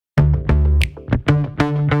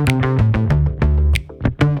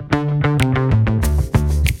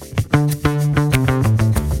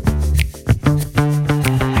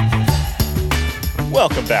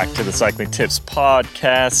back to the Cycling Tips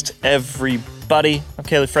podcast, everybody. I'm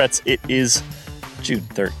Caleb Fretz. It is June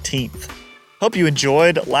 13th. Hope you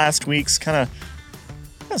enjoyed last week's kind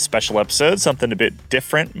of special episode, something a bit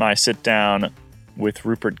different. My sit down with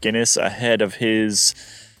Rupert Guinness ahead of his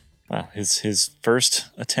first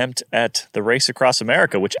attempt at the Race Across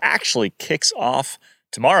America, which actually kicks off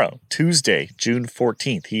tomorrow, Tuesday, June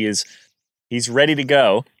 14th. He's ready to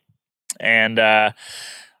go. And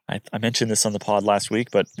I mentioned this on the pod last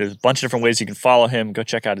week, but there's a bunch of different ways you can follow him. Go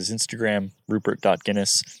check out his Instagram,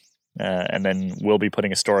 rupert.guinness. And then we'll be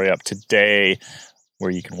putting a story up today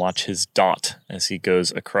where you can watch his dot as he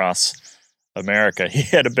goes across America. He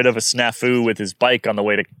had a bit of a snafu with his bike on the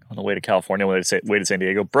way to California, way to San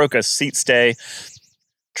Diego. Broke a seat stay.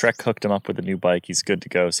 Trek hooked him up with a new bike. He's good to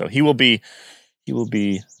go. So he will be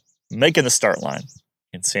making the start line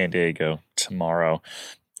in San Diego tomorrow.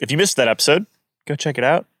 If you missed that episode, go check it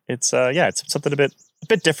out. It's something a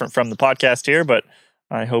bit different from the podcast here, but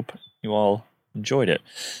I hope you all enjoyed it.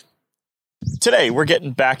 Today, we're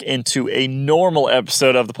getting back into a normal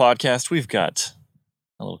episode of the podcast. We've got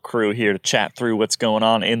a little crew here to chat through what's going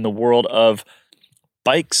on in the world of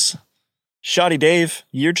bikes. Shoddy Dave,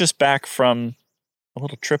 you're just back from a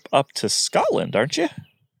little trip up to Scotland, aren't you?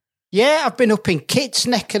 Yeah, I've been up in Kit's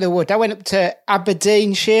neck of the wood. I went up to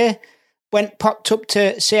Aberdeenshire, popped up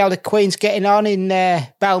to see how the Queen's getting on in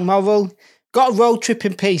Balmoral. Got a road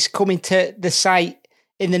tripping piece coming to the site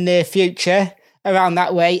in the near future around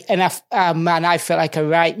that way. And I felt like a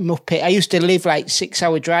right muppet. I used to live like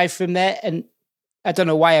 6-hour drive from there, and I don't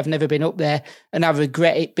know why I've never been up there, and I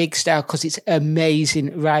regret it big style because it's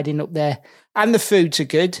amazing riding up there. And the foods are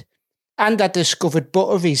good. And I discovered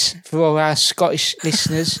Butteries for all our Scottish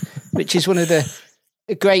listeners, which is one of the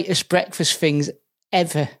greatest breakfast things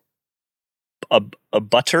ever. A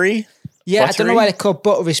buttery? Yeah, buttery? I don't know why they're called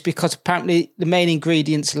Butteries because apparently the main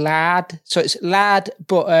ingredient's lard. So it's lard,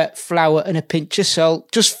 butter, flour and a pinch of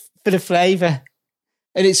salt just for the flavour.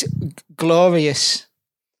 And it's glorious.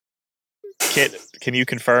 Kit, can you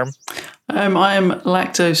confirm? I am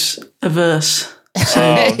lactose averse. So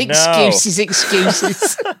no.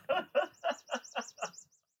 Excuses.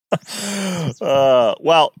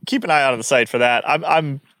 Well, keep an eye out on the site for that.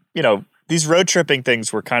 I'm these road tripping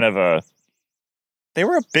things were kind of they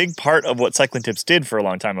were a big part of what Cycling Tips did for a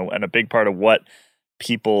long time, and a big part of what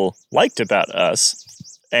people liked about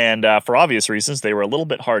us. And for obvious reasons, they were a little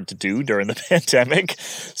bit hard to do during the pandemic.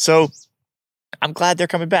 So I'm glad they're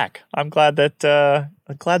coming back. I'm glad that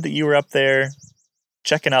you were up there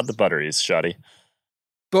checking out the Butteries, Shoddy.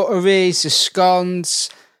 Butteries, the scones,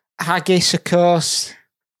 haggis, of course,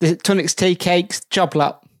 the Tunnocks tea cakes, job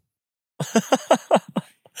lot.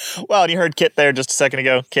 Well, and you heard Kit there just a second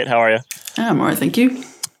ago. Kit, how are you? I'm all right, thank you.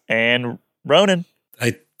 And Ronan.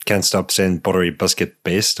 I can't stop saying buttery biscuit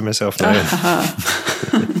base to myself now.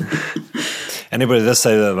 Anybody this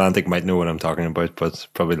side of the Atlantic might know what I'm talking about, but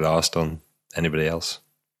probably lost on anybody else.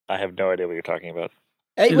 I have no idea what you're talking about.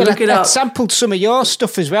 Hey, well, I sampled some of your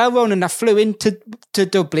stuff as well, Ronan. I flew into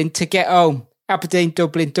Dublin to get home. Aberdeen,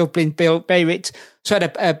 Dublin, Beirut. So I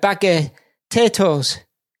had a bag of potatoes.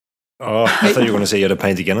 Oh, I thought you were going to say you had a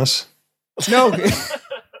pint of Guinness. No,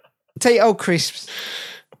 potato crisps.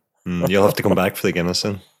 You'll have to come back for the Guinness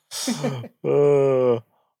then. All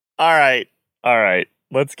right.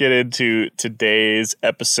 Let's get into today's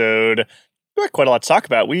episode. We got quite a lot to talk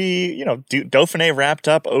about. Dauphiné wrapped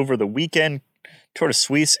up over the weekend. Tour de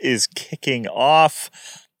Suisse is kicking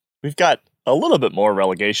off. We've got a little bit more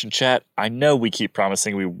relegation chat. I know we keep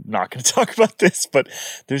promising we're not going to talk about this, but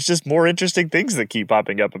there's just more interesting things that keep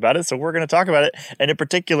popping up about it, so we're going to talk about it. And in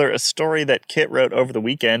particular, a story that Kit wrote over the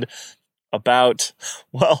weekend about,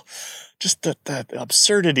 well, just the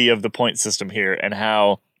absurdity of the point system here and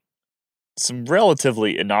how some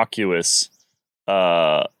relatively innocuous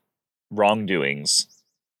wrongdoings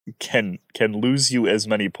can lose you as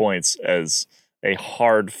many points as a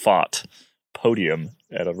hard-fought podium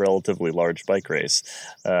at a relatively large bike race,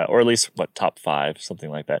 or at least top 5, something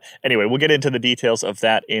like that. Anyway, we'll get into the details of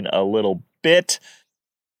that in a little bit.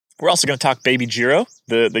 We're also going to talk Baby Giro.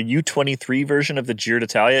 The U23 version of the Giro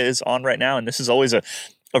d'Italia is on right now, and this is always a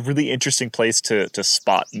really interesting place to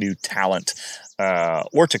spot new talent,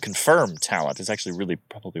 or to confirm talent is actually really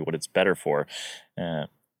probably what it's better for.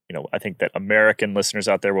 I think that American listeners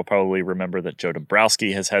out there will probably remember that Joe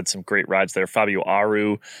Dombrowski has had some great rides there. Fabio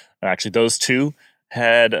Aru, actually those two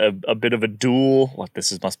had a bit of a duel.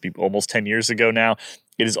 Must be almost 10 years ago now.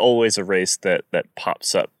 It is always a race that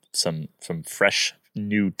pops up some fresh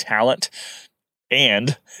new talent.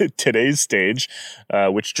 And today's stage,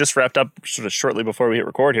 which just wrapped up sort of shortly before we hit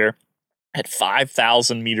record here, at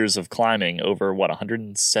 5,000 meters of climbing over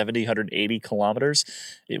 170, 180 kilometers.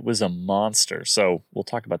 It was a monster. So we'll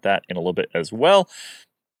talk about that in a little bit as well.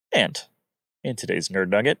 And in today's Nerd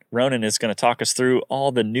Nugget, Ronan is going to talk us through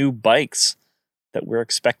all the new bikes that we're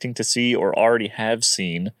expecting to see or already have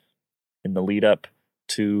seen in the lead up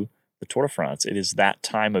to the Tour de France. It is that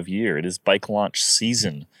time of year. It is bike launch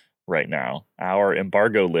season right now. Our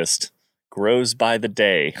embargo list grows by the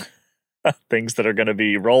day. Things that are going to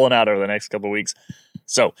be rolling out over the next couple of weeks.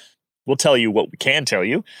 So we'll tell you what we can tell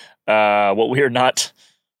you. What we are not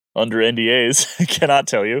under NDAs cannot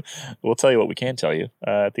tell you. We'll tell you what we can tell you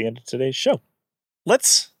at the end of today's show.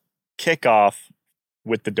 Let's kick off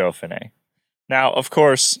with the Dauphiné. Now, of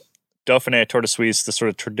course, Dauphiné, Tour de Suisse, the sort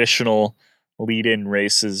of traditional lead-in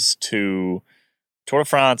races to Tour de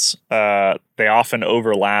France, they often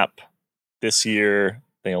overlap. This year,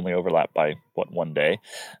 they only overlap by, one day?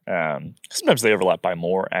 Sometimes they overlap by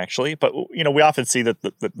more, actually. But, we often see that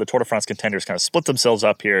the Tour de France contenders kind of split themselves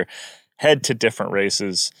up here, head to different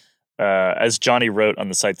races. As Johnny wrote on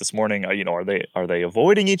the site this morning, are they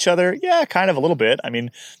avoiding each other? Yeah, kind of a little bit. I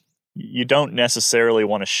mean, you don't necessarily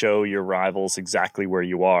want to show your rivals exactly where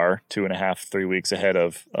you are 2.5, 3 weeks ahead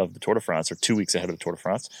of the Tour de France, or 2 weeks ahead of the Tour de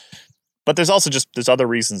France. But there's also there's other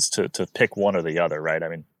reasons to pick one or the other, right? I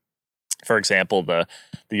mean, for example, the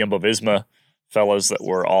Jumbo-Visma fellows that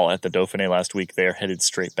were all at the Dauphiné last week, they're headed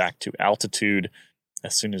straight back to altitude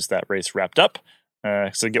as soon as that race wrapped up.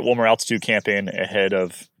 So get one more altitude camp in ahead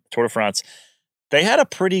of Tour de France. They had a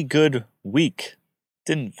pretty good week,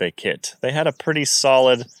 didn't they, Kit? They had a pretty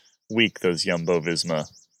solid week, those Jumbo-Visma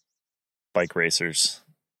bike racers.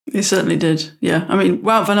 They certainly did, yeah. I mean,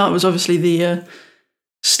 Wout van Aert was obviously the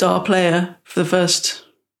star player for the first,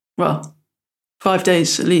 5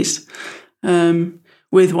 days at least,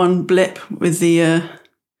 with one blip with the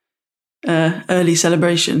early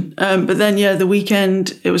celebration. But then, the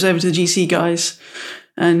weekend, it was over to the GC guys,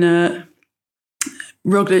 and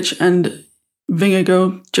Roglic and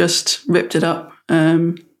Vingegaard just ripped it up,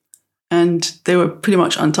 and they were pretty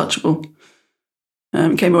much untouchable.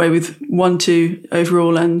 Came away with 1-2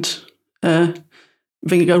 overall, and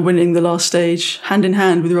Vingegaard winning the last stage hand in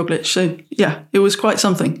hand with Roglic. So yeah, it was quite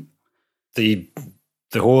something. The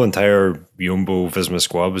whole entire Jumbo-Visma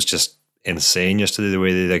squad was just insane yesterday. The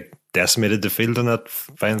way they decimated the field on that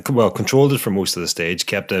final, controlled it for most of the stage,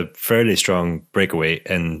 kept a fairly strong breakaway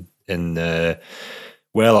in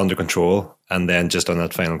well under control, and then just on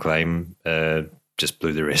that final climb, just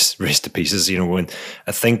blew the race to pieces. When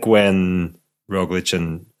Roglic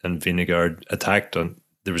and Vingegaard attacked,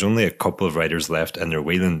 there was only a couple of riders left in their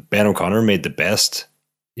wheel, and Ben O'Connor made the best,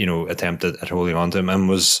 attempt at holding on to him, and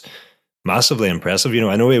was massively impressive.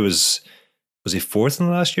 I know was he fourth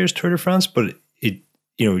in last year's Tour de France, but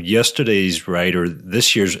yesterday's ride, or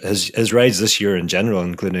this year's his rides this year in general,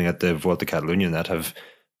 including at the Volta Catalunya, that have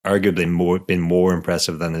arguably been more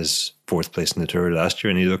impressive than his fourth place in the Tour last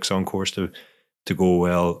year, and he looks on course to go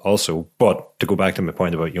well also. But to go back to my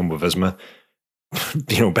point about Jumbo-Visma,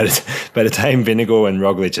 by the time Vingegaard and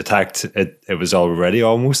Roglic attacked, it was already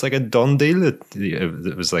almost like a done deal.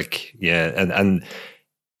 It was like, and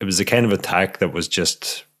it was the kind of attack that was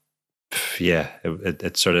just, it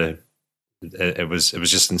was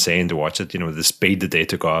just insane to watch it. The speed that they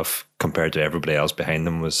took off compared to everybody else behind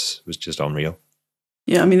them was just unreal.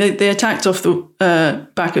 Yeah, I mean, they attacked off the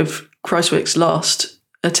back of Kruijswijk's last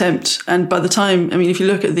attempt, and by the time, if you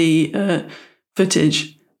look at the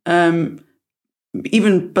footage,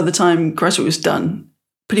 even by the time Kruijswijk was done,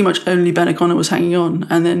 pretty much only Ben O'Connor was hanging on,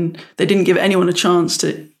 and then they didn't give anyone a chance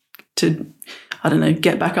to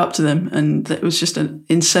get back up to them, and it was just an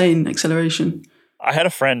insane acceleration. I had a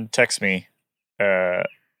friend text me.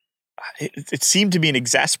 It seemed to be an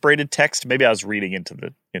exasperated text. Maybe I was reading into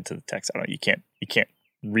the text. I don't know. You can't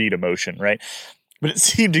read emotion, right? But it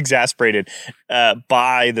seemed exasperated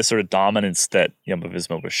by the sort of dominance that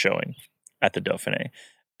Jumbo-Visma was showing at the Dauphiné.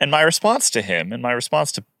 And my response to him, and my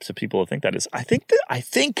response to people who think that is, I think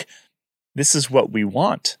this is what we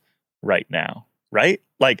want right now, right?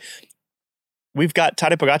 Like, we've got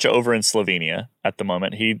Tadej Pogačar over in Slovenia at the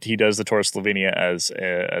moment. He does the Tour of Slovenia as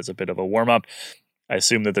a bit of a warm up. I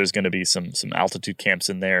assume that there's going to be some altitude camps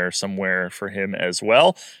in there somewhere for him as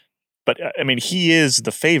well. But he is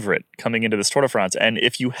the favorite coming into this Tour de France. And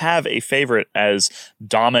if you have a favorite as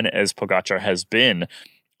dominant as Pogačar has been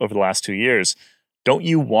over the last 2 years, don't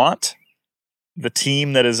you want the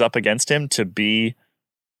team that is up against him to be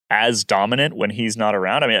as dominant when he's not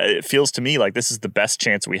around? It feels to me like this is the best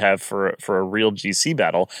chance we have for a real GC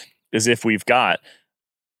battle, is if we've got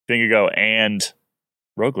Vingegaard and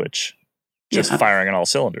Roglic just firing on all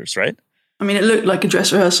cylinders, right? I mean, it looked like a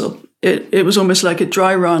dress rehearsal. It was almost like a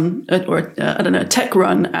dry run or a tech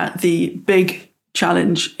run at the big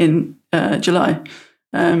challenge in July.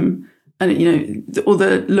 And, all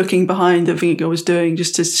the looking behind that Vingegaard was doing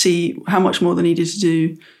just to see how much more they needed to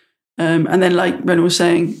do. And then, like Brennan was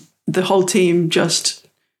saying, the whole team just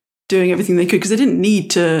doing everything they could because they didn't need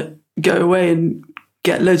to go away and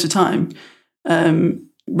get loads of time.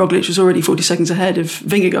 Roglic was already 40 seconds ahead of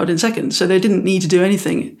Vingegaard in second, so they didn't need to do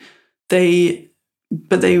anything. But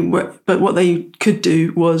what they could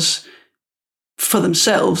do was, for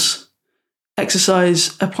themselves,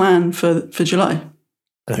 exercise a plan for July.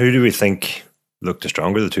 And who do we think looked the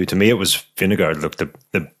stronger of the two? To me, it was Vingegaard looked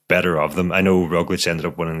the better of them. I know Roglic ended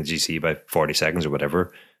up winning the GC by 40 seconds or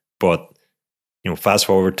whatever, but fast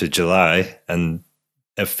forward to July, and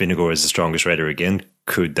if Vingegaard is the strongest rider again,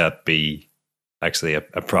 could that be actually a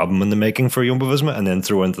problem in the making for Jumbo-Visma? And then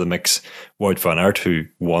throw into the mix Wout van Aert, who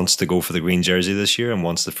wants to go for the green jersey this year and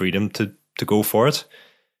wants the freedom to go for it.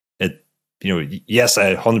 Yes,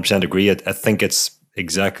 I 100% agree. I think it's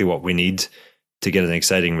exactly what we need to get an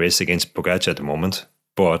exciting race against Pogačar at the moment.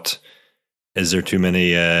 But is there too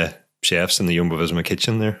many chefs in the Jumbo-Visma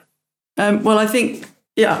kitchen there? Well, I think,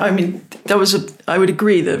 I mean, I would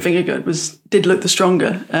agree that Vingegaard did look the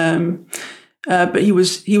stronger, but he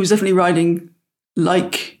was definitely riding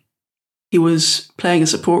like he was playing a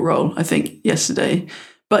support role, I think, yesterday.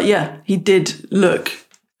 But yeah, he did look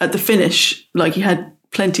at the finish like he had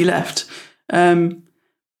plenty left. And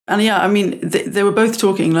yeah, I mean, they were both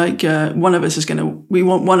talking like one of us we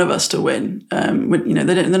want one of us to win.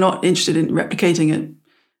 They're not interested in replicating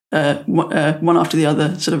it one after the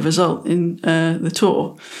other sort of result in the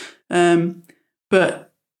Tour.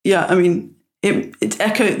 But yeah, I mean, there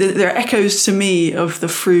are echoes to me of the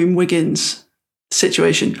Froome-Wiggins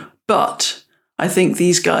situation, but I think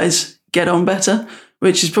these guys get on better,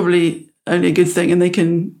 which is probably only a good thing, and they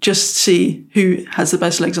can just see who has the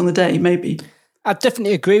best legs on the day, maybe. I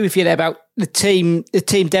definitely agree with you there about the team. The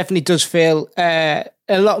team definitely does feel a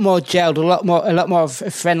lot more gelled, a lot more of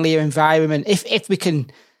a friendlier environment. If we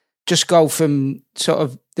can just go from sort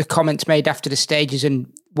of the comments made after the stages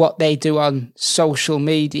and what they do on social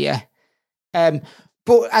media.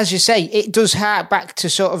 But as you say, it does hark back to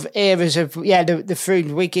sort of eras of, the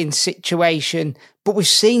Froome-Wiggins situation. But we've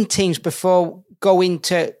seen teams before go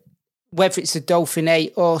into, whether it's the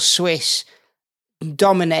Dauphiné or Swiss,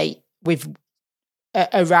 dominate with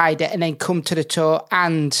a rider and then come to the Tour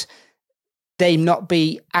and they not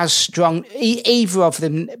be as strong, either of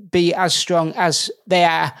them be as strong as they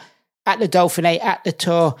are at the Dauphiné, at the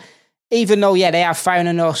Tour. Even though, they are firing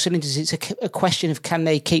on all cylinders, it's a question of can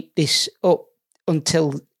they keep this up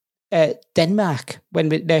until Denmark when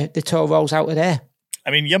the Tour rolls out of there.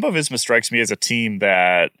 I mean, Jumbo-Visma strikes me as a team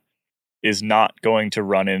that is not going to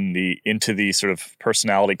run into the sort of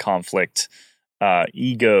personality conflict,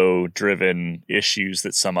 ego-driven issues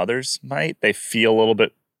that some others might. They feel a little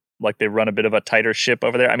bit like they run a bit of a tighter ship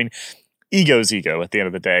over there. I mean, ego's ego at the end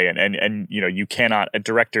of the day, and you cannot, a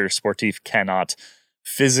director sportif cannot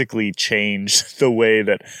physically change the way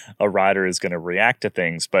that a rider is going to react to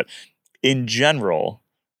things, but in general,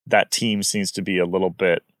 that team seems to be a little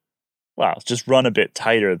bit, just run a bit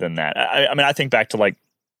tighter than that. I mean, I think back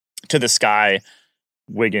to the Sky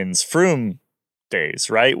Wiggins Froome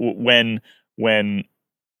days, right? When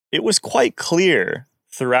it was quite clear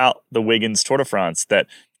throughout the Wiggins Tour de France that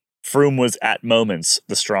Froome was at moments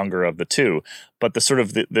the stronger of the two, but the sort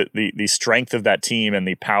of the strength of that team and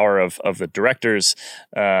the power of the directors,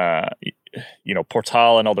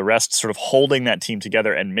 Portal and all the rest, sort of holding that team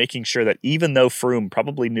together and making sure that even though Froome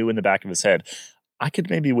probably knew in the back of his head, I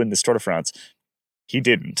could maybe win this Tour de France, he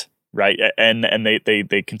didn't, right? And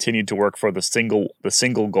they continued to work for the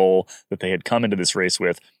single goal that they had come into this race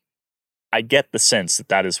with. I get the sense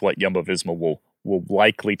that is what Jumbo-Visma will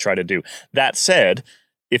likely try to do. That said,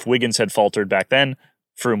 if Wiggins had faltered back then,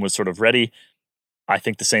 Froome was sort of ready. I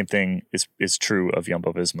think the same thing is true of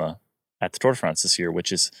Jumbo-Visma at the Tour de France this year,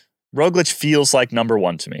 which is Roglic feels like number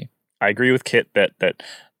one to me. I agree with Kit that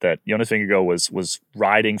Jonas Vingegaard was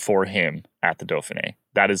riding for him at the Dauphiné.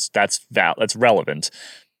 That's relevant.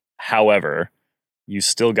 However, you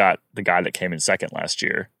still got the guy that came in second last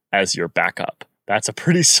year as your backup. That's a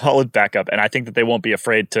pretty solid backup, and I think that they won't be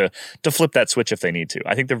afraid to flip that switch if they need to.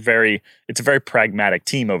 I think it's a very pragmatic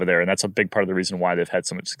team over there, and that's a big part of the reason why they've had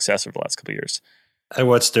so much success over the last couple of years. I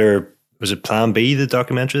watched was it Plan B, the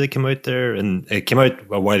documentary that came out there? And it came out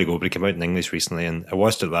a while ago, but it came out in English recently, and I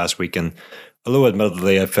watched it last week, and although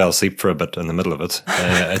admittedly I fell asleep for a bit in the middle of it,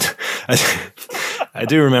 I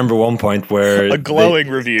do remember one point where... A glowing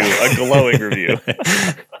review.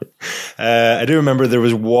 I do remember there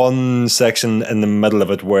was one section in the middle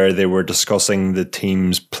of it where they were discussing the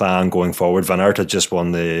team's plan going forward. Van Aert had just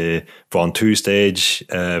won the Vaughan 2 stage.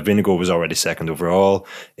 Vingegaard was already second overall.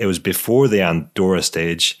 It was before the Andorra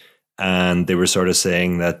stage, and they were sort of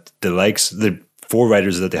saying that the 4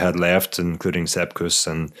 riders that they had left, including Sepp Kuss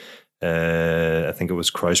and I think it was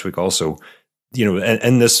Kruijswijk also,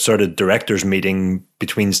 in this sort of directors meeting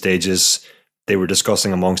between stages, they were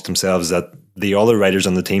discussing amongst themselves that the other riders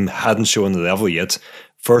on the team hadn't shown the level yet.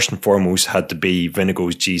 First and foremost had to be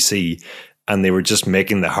Vingegaard's GC, and they were just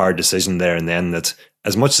making the hard decision there and then that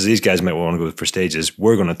as much as these guys might want to go for stages,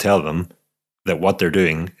 we're going to tell them that what they're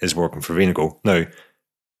doing is working for Vingegaard. Now,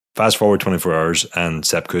 fast forward 24 hours and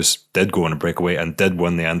Sepp Kuss did go on a breakaway and did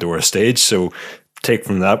win the Andorra stage, so take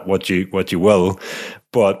from that what you will.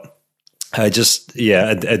 But I just,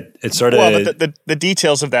 it sort of... Well, but the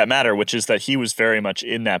details of that matter, which is that he was very much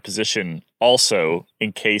in that position also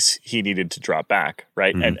in case he needed to drop back,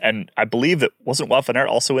 right? Mm-hmm. And I believe that, wasn't Wout van Aert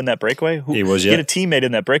also in that breakaway? He was, yeah. He had a teammate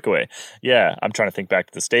in that breakaway. Yeah, I'm trying to think back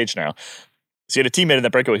to the stage now. So he had a teammate in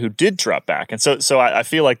that breakaway who did drop back. And so I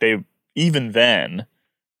feel like even then,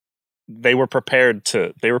 they were prepared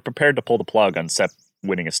to pull the plug on Sepp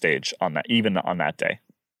winning a stage even on that day.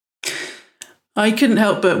 I couldn't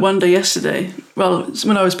help but wonder yesterday, well,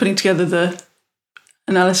 when I was putting together the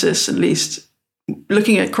analysis, at least,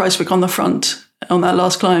 looking at Kruijswijk on the front on that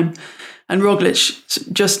last climb, and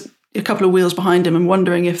Roglic just a couple of wheels behind him, and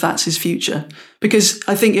wondering if that's his future. Because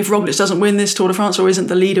I think if Roglic doesn't win this Tour de France or isn't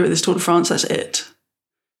the leader of this Tour de France, that's it.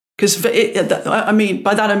 Because, I mean,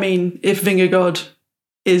 by that I mean if Vingegaard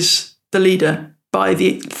is the leader by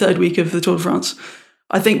the third week of the Tour de France,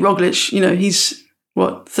 I think Roglic, he's,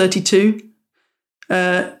 32?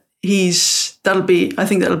 I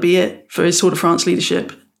think that'll be it for his Tour de France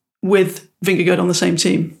leadership with Vingegaard on the same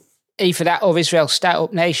team. Either that or Israel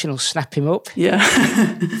Startup Nation will snap him up. Yeah.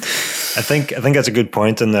 I think that's a good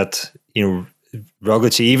point in that,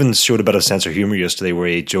 Roglic even showed a bit of sense of humour yesterday where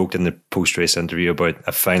he joked in the post-race interview about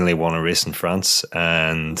I finally won a race in France.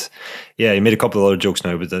 And yeah, he made a couple of other jokes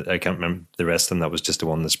now, but I can't remember the rest of them. That was just the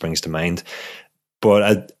one that springs to mind.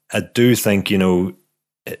 But I do think,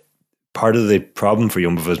 part of the problem for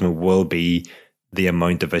Jumbo-Visma will be the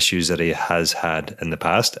amount of issues that he has had in the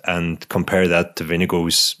past, and compare that to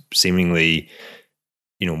Vingegaard's seemingly,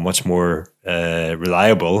 much more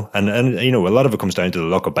reliable. And a lot of it comes down to the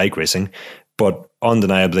luck of bike racing. But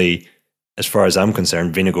undeniably, as far as I'm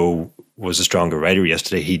concerned, Vingegaard was a stronger rider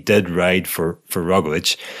yesterday. He did ride for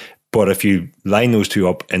Roglic. But if you line those two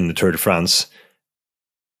up in the Tour de France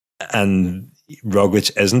and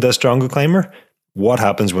Roglic isn't a stronger climber, what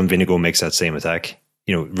happens when Vingegaard makes that same attack?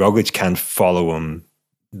 Roglic can't follow him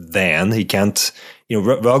then. He can't,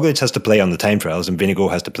 Roglic has to play on the time trials and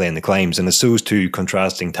Vingegaard has to play in the climbs. And it's those two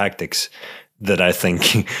contrasting tactics that I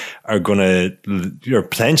think are going to, or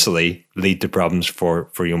potentially lead to problems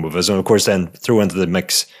for Jumbo-Visma. Of course, then throw into the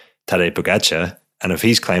mix Tadej Pogačar, and if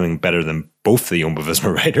he's climbing better than both the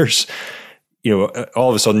Jumbo-Visma riders, all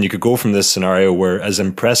of a sudden you could go from this scenario where, as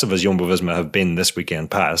impressive as Jumbo-Visma have been this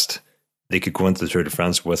weekend past, they could go into the Tour de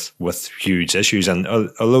France with huge issues. And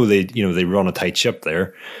although they run a tight ship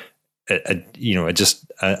there,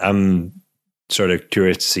 I'm sort of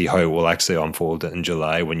curious to see how it will actually unfold in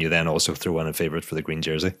July when you then also throw in a favourite for the green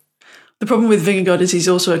jersey. The problem with Vingegaard is he's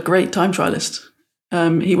also a great time trialist.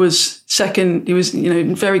 He was second. He was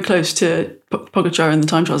very close to Pogačar in the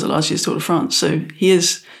time trials at last year's Tour de France. So he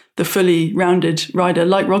is the fully rounded rider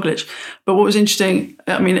like Roglic. But what was interesting,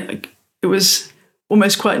 it was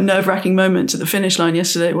almost quite a nerve-wracking moment at the finish line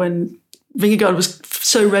yesterday when Vingegaard was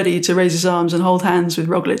so ready to raise his arms and hold hands with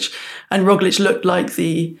Roglic, and Roglic looked like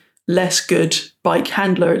the less good bike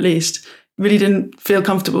handler, at least. Really didn't feel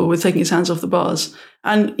comfortable with taking his hands off the bars.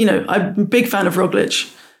 And, I'm a big fan of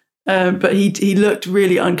Roglic, but he looked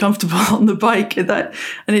really uncomfortable on the bike at that,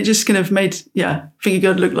 and it just kind of made,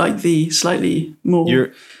 Vingegaard look like the slightly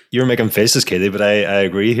more... You're making faces, Katie, but I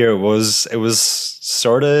agree here. It was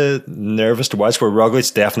sort of nervous to watch, where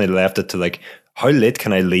Roglic definitely left it to like, how late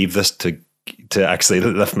can I leave this to actually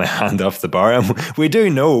lift my hand off the bar? And we do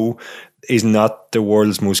know he's not the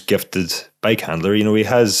world's most gifted bike handler. He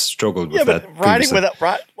has struggled with that. Yeah, but riding without...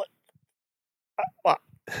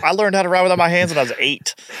 I learned how to ride without my hands when I was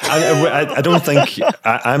 8. I don't think,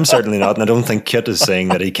 I'm certainly not, and I don't think Kit is saying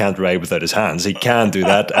that he can't ride without his hands. He can do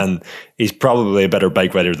that, and he's probably a better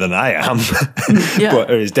bike rider than I am. Yeah.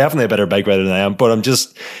 But he's definitely a better bike rider than I am. But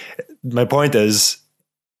my point is,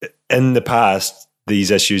 in the past, these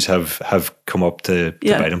issues have come up to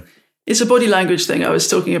bite him. It's a body language thing I was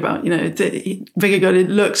talking about. Vingegaard, it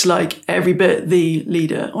looks like every bit the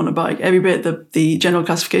leader on a bike, every bit the general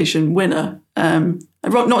classification winner.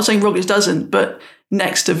 Not saying Roglic doesn't, but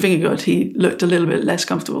next to Vingegaard, he looked a little bit less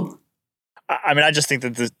comfortable. I mean, I just think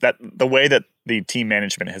that the way that the team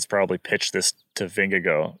management has probably pitched this to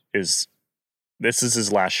Vingegaard is this is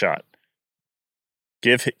his last shot.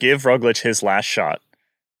 Give Roglic his last shot,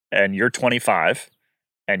 and you're 25,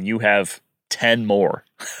 and you have 10 more.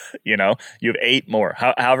 You have 8 more.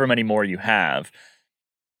 However many more you have,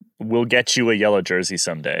 we'll get you a yellow jersey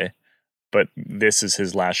someday. But this is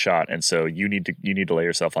his last shot, and so you need to lay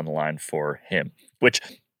yourself on the line for him. Which,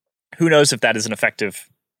 who knows if that is an effective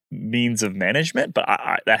means of management? But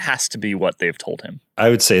that has to be what they've told him. I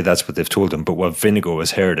would say that's what they've told him. But what Vingegaard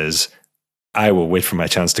has heard is, I will wait for my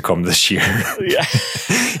chance to come this year. Yeah,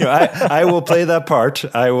 I will play that part.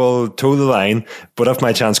 I will toe the line. But if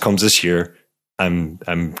my chance comes this year, I'm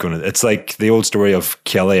gonna. It's like the old story of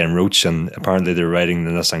Kelly and Roach, and apparently they're riding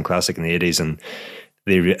the Nissan Classic in the 80s, and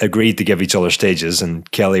they agreed to give each other stages, and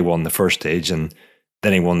Kelly won the first stage, and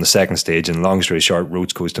then he won the second stage. And long story short,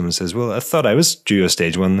 Roach goes to him and says, "Well, I thought I was due a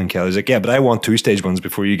stage 1," and Kelly's like, "Yeah, but I want 2 stage 1s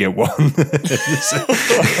before you get 1."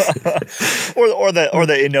 or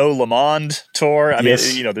the Le Mans tour. I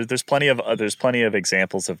Yes. mean, there's plenty of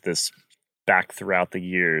examples of this back throughout the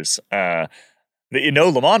years. The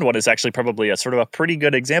Le Mans one is actually probably a sort of a pretty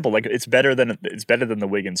good example. Like it's better than the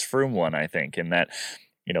Wiggins Froome one, I think, in that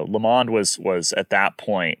Le Mans was at that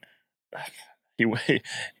point he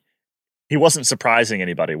wasn't surprising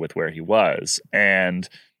anybody with where he was, and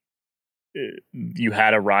you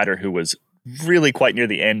had a rider who was really quite near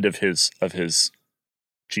the end of his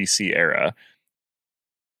GC era,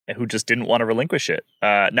 and who just didn't want to relinquish it.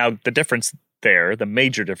 Now the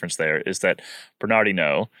major difference there is that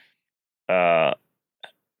Bernardino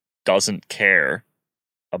doesn't care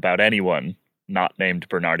about anyone not named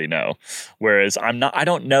Bernardino, whereas I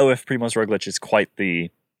don't know if Primož Roglic is quite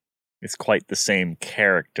the same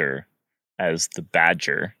character as the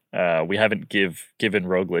Badger. We haven't given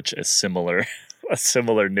Roglic a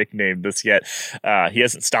similar nickname this yet. He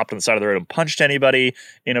hasn't stopped on the side of the road and punched anybody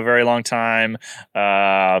in a very long time.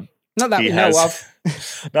 Not that we know of.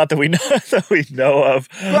 Not that we know of.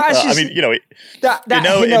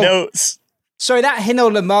 That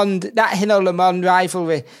Hinault Le Mans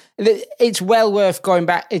rivalry. It's well worth going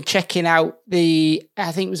back and checking out the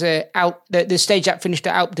stage that finished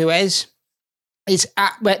at Alpe d'Huez. It's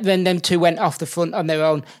when them two went off the front on their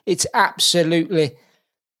own. It's absolutely,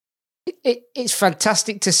 it's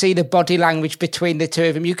fantastic to see the body language between the two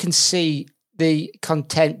of them. You can see the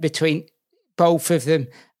content between both of them,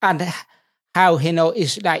 and how Hinault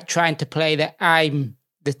is like trying to play that I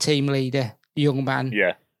the team leader, young man.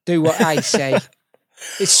 Yeah. Do what I say.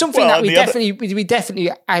 It's something that we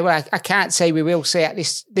definitely. I can't say we will say at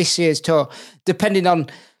this year's tour, depending on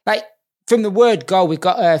like from the word go. We've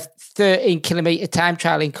got a 13-kilometer time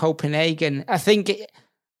trial in Copenhagen. I think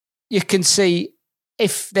you can see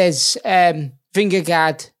if there's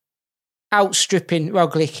Vingegaard outstripping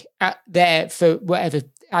Roglic there for whatever,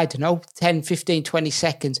 I don't know, 10, 15, 20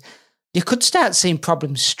 seconds. You could start seeing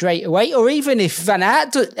problems straight away. Or even if Van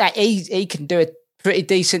Aert, he can do a pretty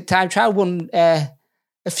decent time trial, won a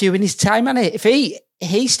few in his time, and if he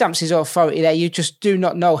stamps his authority there, you just do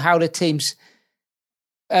not know how the team's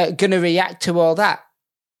going to react to all that.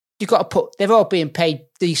 You've got to they're all being paid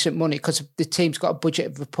decent money because the team's got a budget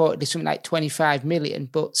of reportedly something like 25 million,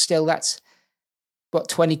 but still that's what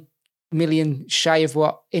 20 million shy of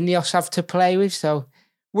what Ineos have to play with. So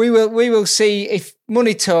we will see if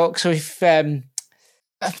money talks, or if I'm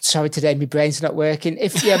sorry today, my brain's not working.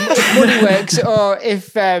 If money works, or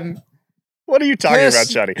if what are you talking about,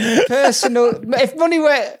 Johnny? Personal, if money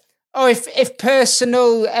work, or if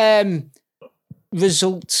personal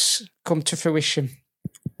results come to fruition.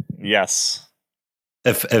 Yes.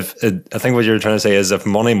 If I think what you're trying to say is if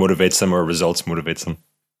money motivates them or results motivates them.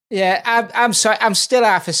 Yeah, I'm sorry. I'm still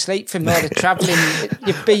half asleep from all the travelling.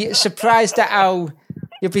 You'd be surprised at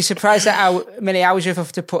how many hours you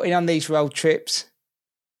have to put in on these road trips.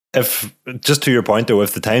 If just to your point though,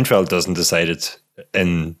 if the time trial doesn't decide it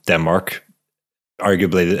in Denmark,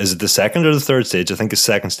 arguably is it the second or the third stage? I think the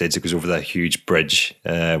second stage, it goes over that huge bridge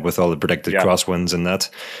with all the predicted crosswinds and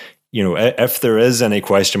that. If there is any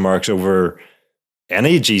question marks over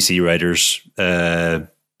any GC riders'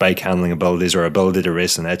 bike handling abilities or ability to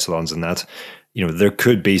race in echelons and that, there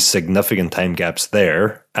could be significant time gaps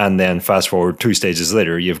there. And then fast forward 2 stages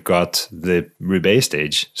later, you've got the Roubaix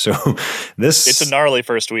stage. So it's a gnarly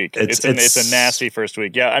first week. It's a nasty first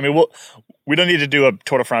week. Yeah, I mean, we don't need to do a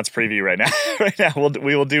Tour de France preview right now. Right now,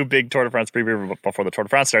 we will do big Tour de France preview before the Tour de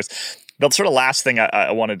France starts. The sort of last thing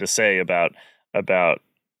I wanted to say about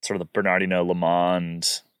sort of the Bernardino Le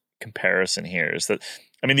Mans comparison here is that,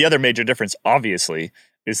 I mean, the other major difference, obviously,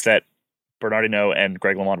 is that Bernardino and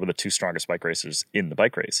Greg LeMond were the two strongest bike racers in the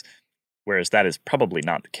bike race, whereas that is probably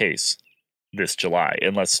not the case this July,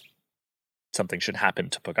 unless something should happen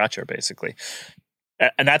to Pogacar, basically.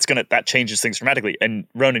 And that changes things dramatically. And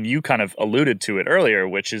Ronan, you kind of alluded to it earlier,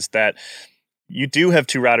 which is that you do have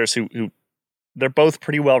two riders who they're both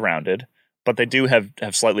pretty well-rounded, but they do have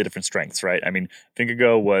slightly different strengths, right? I mean,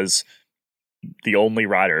 Vingegaard was the only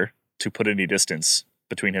rider to put any distance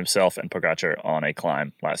between himself and Pogacar on a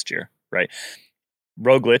climb last year, right?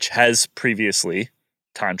 Roglic has previously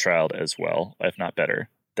time trialed as well, if not better,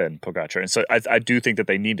 than Pogacar. And so I do think that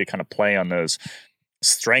they need to kind of play on those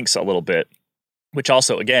strengths a little bit, which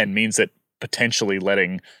also, again, means that potentially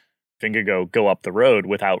letting Vingegaard go up the road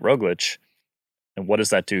without Roglic. And what does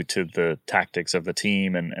that do to the tactics of the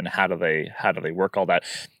team, and how do they work all that?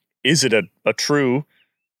 Is it a true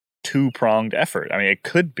two-pronged effort? I mean, it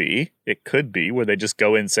could be where they just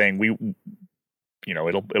go in saying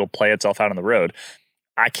it'll play itself out on the road.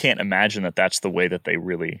 I can't imagine that that's the way that they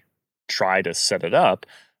really try to set it up,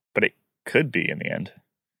 but it could be in the end.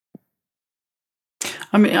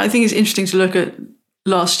 I mean, I think it's interesting to look at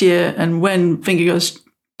last year and when Vingegaard's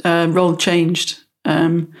role changed,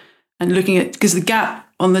 and looking at, because the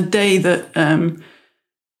gap on the day that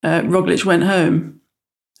Roglic went home,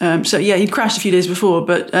 so yeah, he'd crashed a few days before,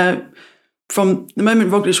 but from the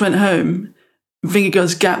moment Roglic went home,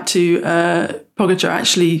 Vingegaard's gap to Pogacar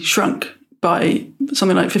actually shrunk by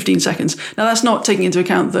something like 15 seconds. Now, that's not taking into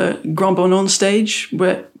account the Grand Bonnant stage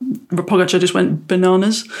where Pogacar just went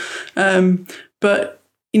bananas. But,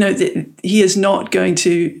 he is not going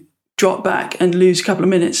to drop back and lose a couple of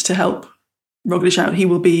minutes to help Roglic out. He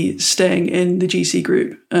will be staying in the GC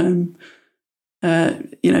group.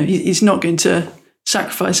 He's not going to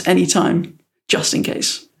sacrifice any time just in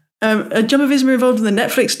case. Are Jumbo-Visma involved in the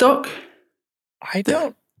Netflix doc? I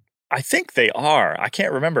think they are. I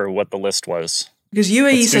can't remember what the list was. Because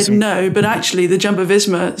UAE said no, but actually the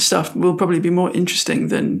Jumbo-Visma stuff will probably be more interesting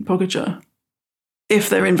than Pogacar. If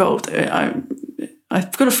they're involved.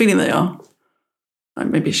 I've got a feeling they are.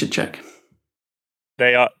 Maybe I should check.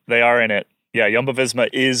 They are in it. Yeah, Jumbo-Visma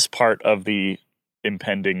is part of the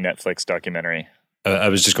impending Netflix documentary. I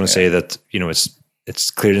was just going to say that,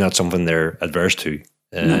 it's clearly not something they're adverse to.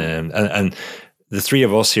 No. And the three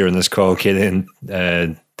of us here in this call, Katie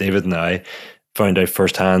and David and I, found out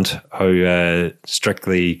firsthand how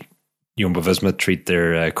strictly Jumbo-Visma treat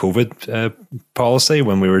their COVID policy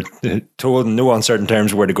when we were told in no uncertain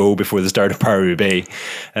terms where to go before the start of Paris-Roubaix.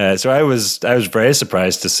 So I was very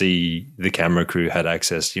surprised to see the camera crew had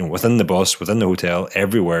access, within the bus, within the hotel,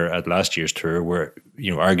 everywhere at last year's tour, where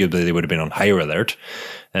arguably they would have been on higher alert.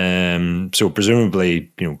 So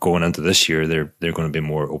presumably, going into this year, they're going to be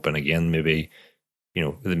more open again.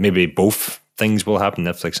 Maybe both things will happen,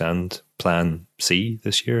 Netflix and Plan C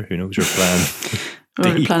this year. Who knows? Or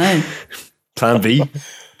Plan D. Plan A. Plan B.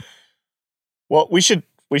 Well, we should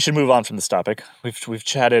move on from this topic. We've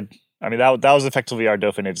chatted. I mean, that was effectively our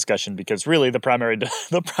Dauphiné discussion, because really the primary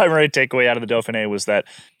takeaway out of the Dauphiné was that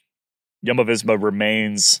Jumbo-Visma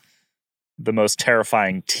remains the most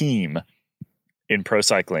terrifying team in pro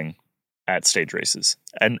cycling at stage races.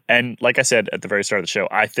 And like I said at the very start of the show,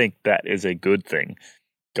 I think that is a good thing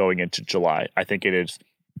going into July. I think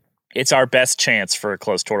it's our best chance for a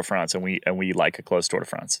close Tour de France, and we like a close Tour de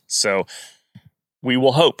France. So we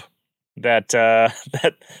will hope that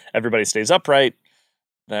that everybody stays upright,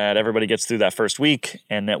 that everybody gets through that first week,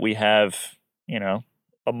 and that we have,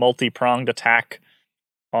 a multi-pronged attack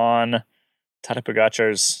on Tadej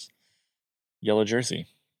Pogacar's yellow jersey.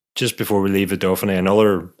 Just before we leave the Dauphiné, I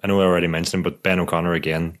know I already mentioned him, but Ben O'Connor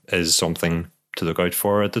again is something to look out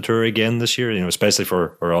for at the Tour again this year, especially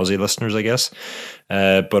for our Aussie listeners, I guess.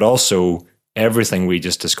 But also, everything we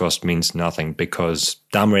just discussed means nothing, because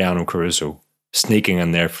Damiano Caruso sneaking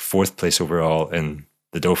in there for fourth place overall in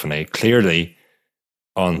the Dauphiné, clearly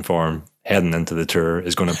on form, heading into the Tour,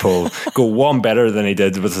 is going to go one better than he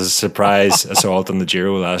did with a surprise assault on the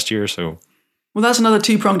Giro last year. So, well, that's another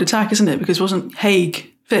two-pronged attack, isn't it? Because wasn't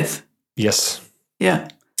Haig fifth? Yes. Yeah.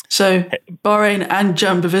 So Bahrain and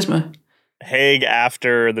Jumbo-Visma. Haig,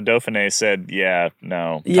 after the Dauphiné, said,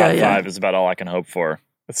 top five is about all I can hope for.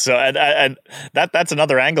 So and that's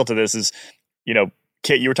another angle to this is,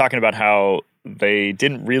 Kit, you were talking about how they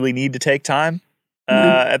didn't really need to take time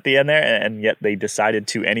at the end there, and yet they decided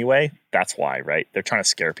to anyway. That's why, right? They're trying to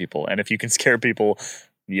scare people. And if you can scare people,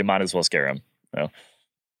 you might as well scare them. So.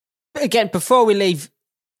 again, before we leave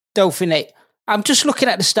Dauphiné, I'm just looking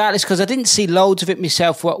at the start list because I didn't see loads of it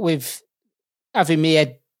myself, what with having me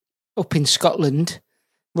head up in Scotland,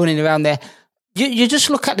 running around there. You just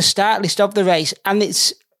look at the start list of the race, and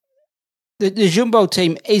it's the Jumbo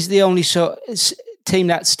team is the only team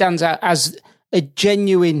that stands out as a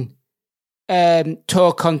genuine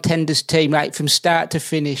Tour contenders team, like from start to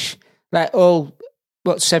finish. Like all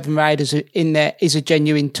 7 riders in there is a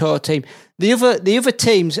genuine Tour team. The other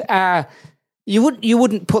teams are you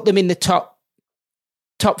wouldn't put them in the top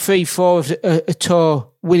 3-4 of a Tour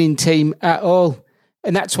winning team at all,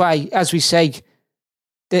 and that's why, as we say,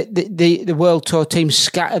 the World Tour teams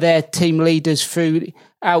scatter their team leaders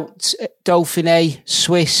throughout Dauphiné,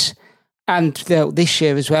 Swiss, and this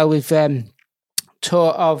year as well with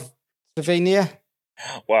Tour of Slovenia.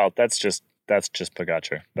 Wow, that's just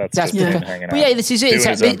Pogačar. That's him hanging out. But yeah, this is it.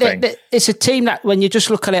 It's a team that, when you just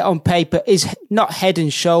look at it on paper, is not head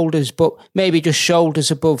and shoulders, but maybe just shoulders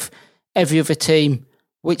above every other team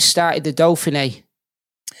which started the Dauphiné.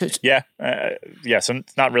 Yeah. So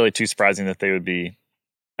it's not really too surprising that they would be.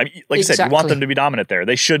 I mean, like you said, you want them to be dominant there.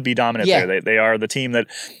 They should be dominant there. They are the team that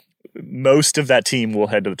most of that team will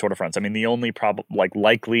head to the Tour de France. I mean, the only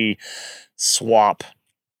likely swap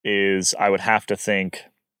is, I would have to think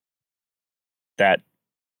that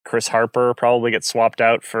Chris Harper probably gets swapped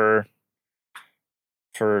out for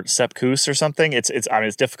Sepp Kuss or something. It's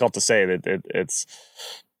difficult to say that it's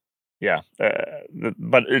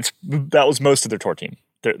but that was most of their Tour team.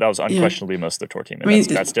 That was unquestionably most of their Tour team. And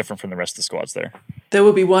that's different from the rest of the squads there. There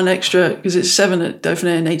will be one extra, because it's 7 at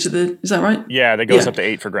Dauphiné and 8 at is that right? Yeah, that goes up to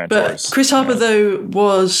 8 for Grand Tours. But Chris Harper, though,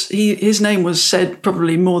 his name was said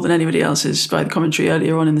probably more than anybody else's by the commentary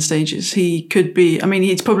earlier on in the stages. He could be, I mean,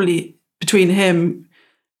 he's probably between him,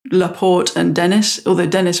 Laporte and Dennis, although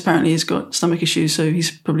Dennis apparently has got stomach issues, so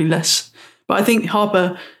he's probably less. But I think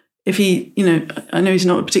Harper, if he, I know he's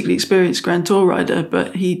not a particularly experienced Grand Tour rider,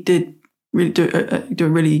 but he did really do a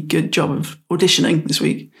really good job of auditioning this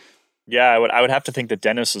week. Yeah, I would have to think that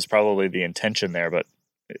Dennis was probably the intention there, but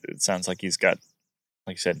it sounds like he's got,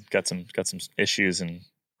 like you said, got some issues and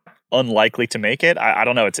unlikely to make it. I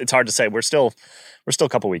don't know. It's hard to say. We're still a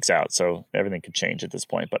couple weeks out, so everything could change at this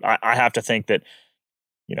point. But I have to think that,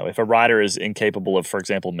 if a rider is incapable of, for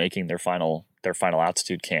example, making their final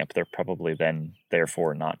altitude camp, they're probably then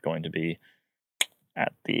therefore not going to be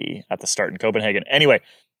at the start in Copenhagen. Anyway,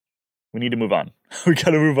 we need to move on. We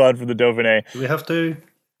got to move on from the Dauphiné. Do we have to?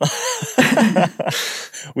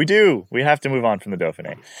 We do. We have to move on from the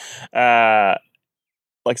Dauphiné.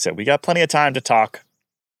 Like I said, we got plenty of time to talk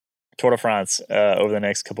Tour de France over the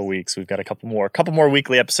next couple of weeks. We've got a couple more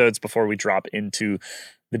weekly episodes before we drop into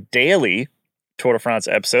the daily Tour de France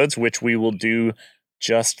episodes, which we will do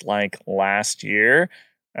just like last year.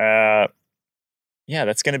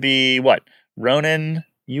 That's going to be what? Ronan,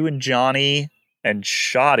 you and Johnny and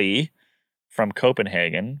Shoddy from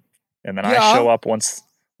Copenhagen, and then I show up once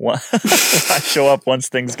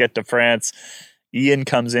things get to France. Ian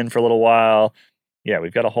comes in for a little while. Yeah,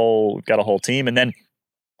 we've got a whole team, and then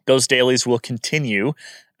those dailies will continue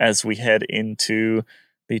as we head into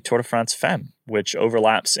the Tour de France Femme, which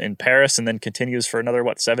overlaps in Paris and then continues for another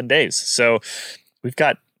 7 days. So we've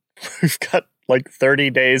got like 30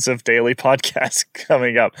 days of daily podcasts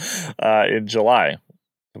coming up in July.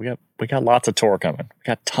 We got lots of tour coming. We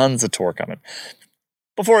got tons of tour coming.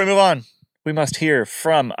 Before we move on, we must hear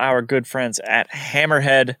from our good friends at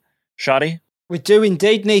Hammerhead. Shoddy? We do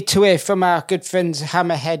indeed need to hear from our good friends at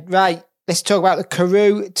Hammerhead. Right, let's talk about the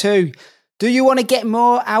Karoo too. Do you want to get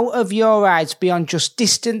more out of your rides beyond just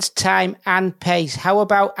distance, time and pace? How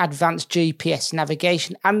about advanced GPS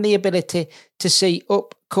navigation and the ability to see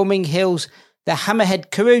upcoming hills? The Hammerhead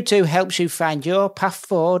Karoo 2 helps you find your path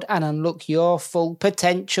forward and unlock your full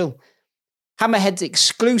potential. Hammerhead's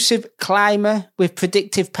exclusive climber with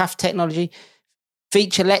predictive path technology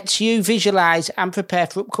feature lets you visualise and prepare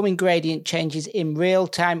for upcoming gradient changes in real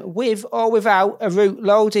time with or without a route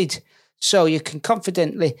loaded, so you can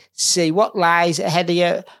confidently see what lies ahead of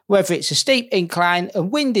you, whether it's a steep incline, a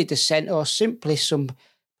windy descent, or simply some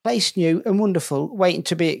place new and wonderful waiting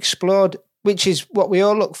to be explored, which is what we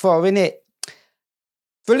all look for, innit?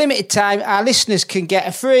 For a limited time, our listeners can get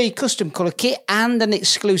a free custom colour kit and an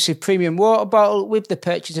exclusive premium water bottle with the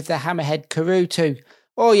purchase of the Hammerhead Karoo 2.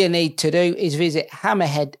 All you need to do is visit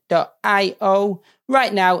hammerhead.io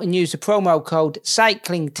right now and use the promo code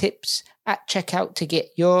CyclingTips at checkout to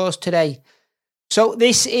get yours today. So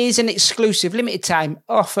this is an exclusive limited time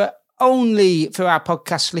offer only for our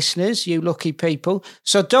podcast listeners, you lucky people.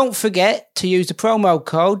 So don't forget to use the promo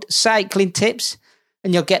code CyclingTips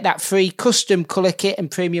and you'll get that free custom colour kit and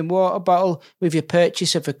premium water bottle with your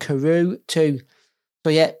purchase of a Karoo too. So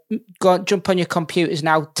yeah, go on, jump on your computers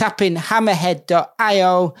now, tap in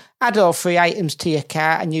hammerhead.io, add all 3 items to your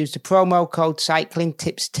cart and use the promo code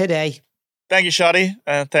CyclingTips today. Thank you, Shoddy.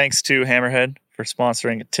 Thanks to Hammerhead for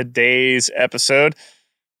sponsoring today's episode.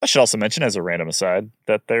 I should also mention, as a random aside,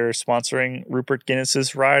 that they're sponsoring Rupert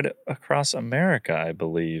Guinness's ride across America, I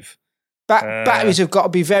believe. Batteries have got to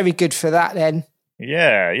be very good for that then.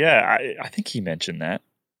 Yeah. I think he mentioned that.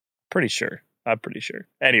 I'm pretty sure.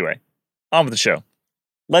 Anyway, on with the show.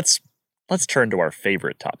 Let's turn to our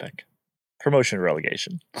favorite topic, promotion and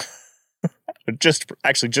relegation.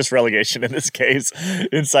 just relegation in this case,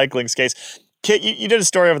 in cycling's case. Kit, you did a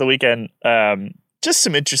story over the weekend. Just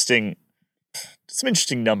some interesting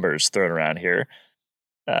numbers thrown around here.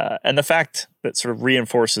 And the fact that sort of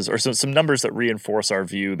reinforces, or some numbers that reinforce our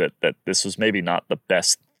view that this was maybe not the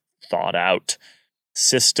best thought out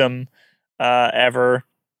system ever.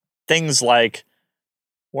 Things like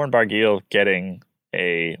Warren Barguil getting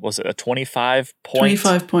a 25 point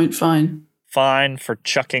fine for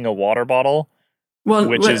chucking a water bottle. Well,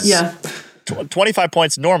 which is 25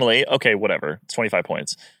 points normally. Okay, whatever. It's 25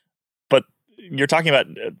 points. But you're talking about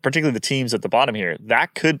particularly the teams at the bottom here.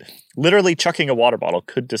 That could literally chucking a water bottle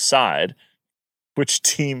could decide which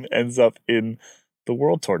team ends up in the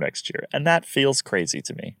World Tour next year. And that feels crazy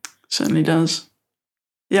to me. Certainly does.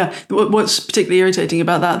 Yeah. What's particularly irritating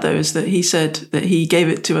about that, though, is that he said that he gave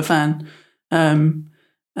it to a fan.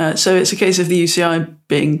 So it's a case of the UCI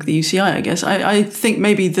being the UCI, I guess. I think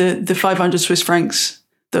maybe the 500 Swiss francs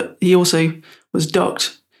that he also was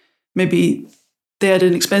docked, maybe they had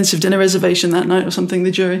an expensive dinner reservation that night or something,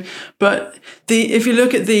 the jury. But if you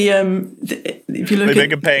look at if you look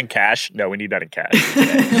make him pay in cash. No, we need that in cash.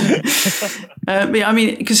 I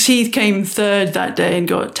mean, because he came third that day and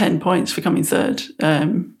got 10 points for coming third.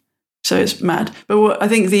 So it's mad. But I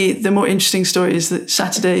think the more interesting story is that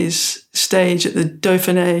Saturday's stage at the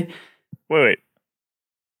Dauphiné. Wait.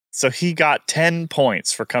 So he got 10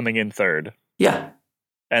 points for coming in third. Yeah.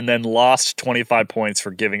 And then lost 25 points for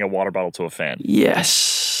giving a water bottle to a fan.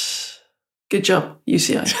 Yes. Good job,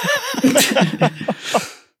 UCI.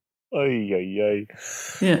 Ay.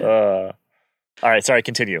 Yeah. All right, sorry,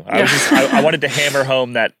 continue. I wanted to hammer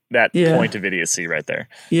home that point of idiocy right there.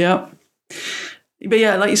 Yeah. But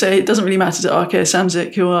yeah, like you say, it doesn't really matter to RK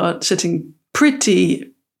Samsic, who are sitting pretty,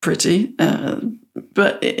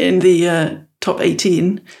 but in the top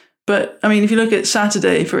 18. But I mean, if you look at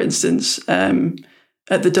Saturday, for instance,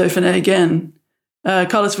 at the Dauphiné again,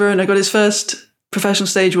 Carlos Verona got his first professional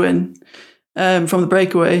stage win from the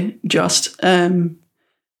breakaway, and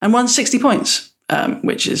won 60 points,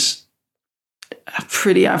 which is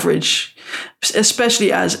pretty average,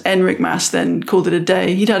 especially as Enric Mas then called it a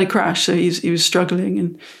day. He'd had a crash, so he was struggling,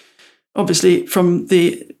 and obviously from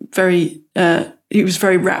the he was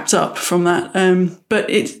very wrapped up from that.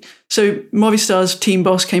 So Movistar's team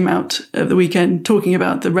boss came out at the weekend talking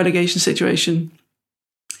about the relegation situation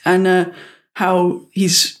and how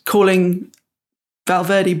he's calling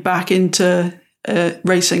Valverde back into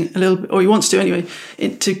racing a little bit, or he wants to anyway,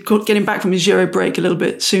 to get him back from his Giro break a little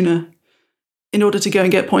bit sooner in order to go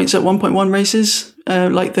and get points at 1.1 races,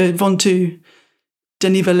 like the Ventoux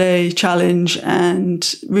Dénivelé Challenge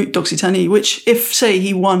and Route d'Occitanie, which if, say,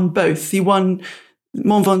 he won both, he won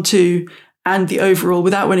Mont Ventoux and the overall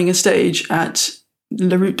without winning a stage at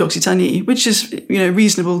La Route d'Occitanie, which is,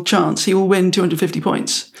 reasonable chance, he will win 250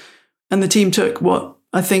 points. And the team took,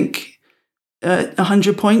 I think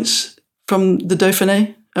 100 points from the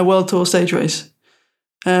Dauphiné, a World Tour stage race,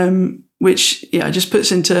 which, just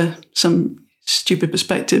puts into some stupid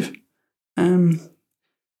perspective. The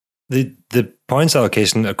points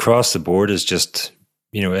allocation across the board is just,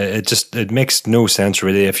 it makes no sense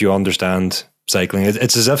really if you understand cycling.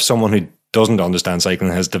 It's as if someone who doesn't understand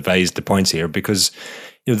cycling has devised the points here, because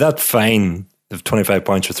that fine of 25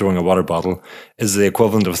 points for throwing a water bottle is the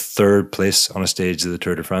equivalent of third place on a stage of the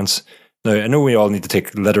Tour de France. Now, I know we all need to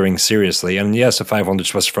take littering seriously, and yes, a 500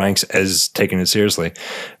 Swiss francs is taking it seriously,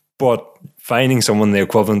 but finding someone the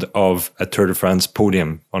equivalent of a Tour de France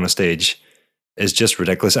podium on a stage is just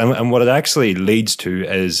ridiculous. And what it actually leads to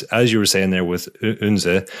is, as you were saying there with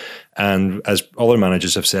Unze, and as other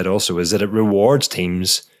managers have said also, is that it rewards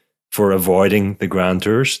teams for avoiding the Grand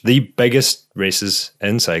Tours, the biggest races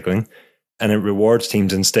in cycling, and it rewards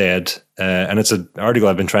teams instead. And it's an article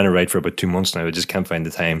I've been trying to write for about 2 months now. I just can't find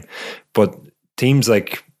the time. But teams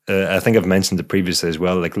like, I think I've mentioned it previously as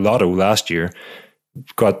well, like Lotto last year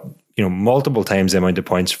got multiple times the amount of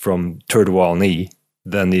points from Tour de Wallonie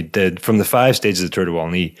than they did from the 5 stages of the Tour de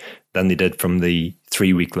Wallonie than they did from the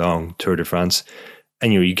 3-week long Tour de France.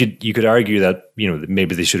 And you could argue that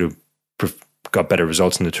maybe they should have got better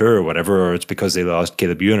results in the Tour or whatever, or it's because they lost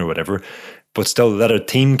Caleb Ewan or whatever. But still, that a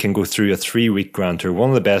team can go through a 3-week Grand Tour, one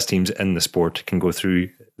of the best teams in the sport can go through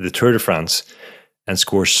the Tour de France and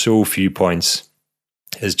score so few points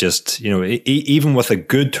is just, even with a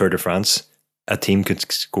good Tour de France, a team could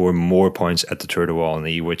score more points at the Tour de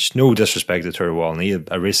Wallonie, which, no disrespect to the Tour de Wallonie,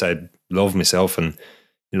 a race I love myself and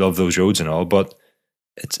love those roads and all, but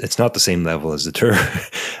it's not the same level as the Tour.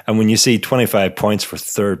 And when you see 25 points for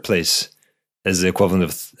third place is the equivalent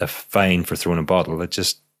of a fine for throwing a bottle,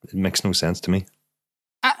 it makes no sense to me.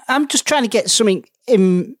 I'm just trying to get something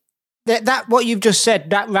in that what you've just said,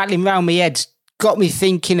 that rattling round my head's got me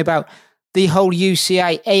thinking about the whole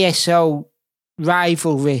UCI ASO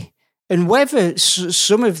rivalry and whether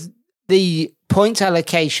some of the point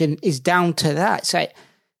allocation is down to that. So,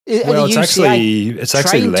 it's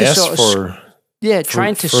actually less for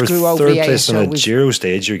trying to screw over the ASO. Third place on a Giro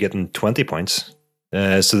stage, you're getting 20 points.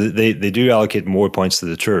 So they do allocate more points to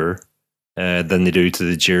the Tour than they do to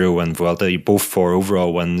the Giro and Vuelta, both for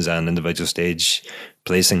overall wins and individual stage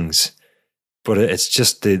placings. But it's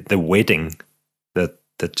just the weighting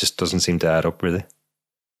that just doesn't seem to add up, really.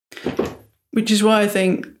 Which is why I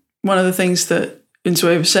think one of the things that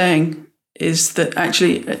Unsue was saying is that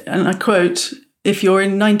actually, and I quote, if you're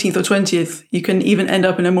in 19th or 20th, you can even end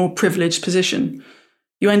up in a more privileged position.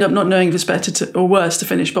 You end up not knowing if it's better or worse to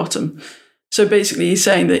finish bottom. So basically, he's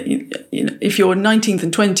saying that if you're 19th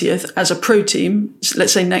and 20th as a pro team,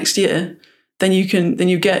 let's say next year, then you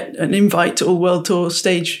get an invite to all World Tour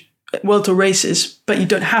races, but you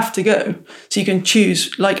don't have to go. So you can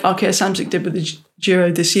choose, like Arkea Samsic did with the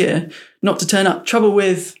Giro this year, not to turn up. Trouble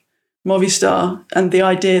with Movistar and the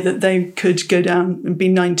idea that they could go down and be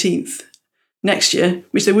 19th next year,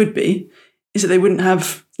 which they would be, is that they wouldn't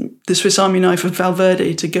have the Swiss Army knife of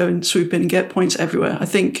Valverde to go and swoop in and get points everywhere. I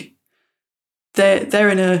think they're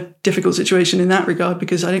in a difficult situation in that regard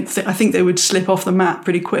because I think they would slip off the map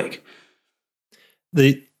pretty quick.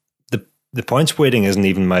 The points weighting isn't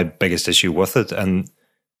even my biggest issue with it, and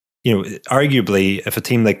arguably, if a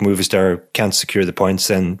team like Movistar can't secure the points,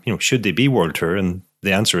 then should they be World Tour? And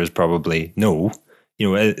the answer is probably no.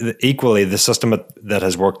 Equally, the system that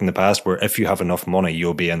has worked in the past, where if you have enough money,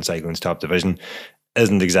 you'll be in cycling's top division,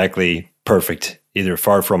 isn't exactly perfect either.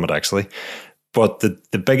 Far from it, actually. But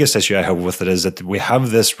the biggest issue I have with it is that we have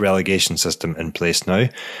this relegation system in place now,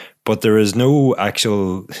 but there is no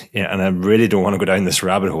actual, and I really don't want to go down this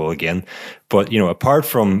rabbit hole again, but apart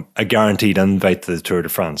from a guaranteed invite to the Tour de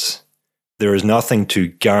France, there is nothing to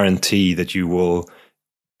guarantee that you will,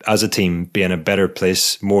 as a team, be in a better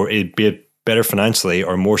place, be it better financially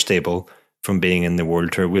or more stable from being in the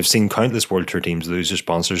World Tour. We've seen countless World Tour teams lose their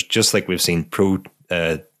sponsors, just like we've seen pro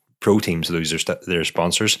teams lose their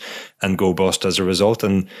sponsors and go bust as a result.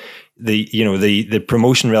 And the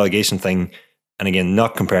promotion relegation thing, and again,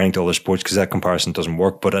 not comparing to other sports because that comparison doesn't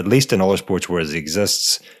work, but at least in other sports where it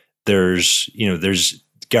exists, there's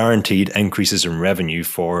guaranteed increases in revenue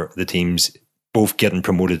for the teams both getting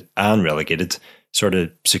promoted and relegated, sort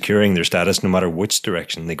of securing their status no matter which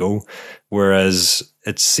direction they go. Whereas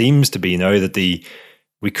it seems to be now that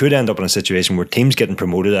we could end up in a situation where teams getting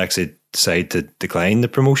promoted actually decide to decline the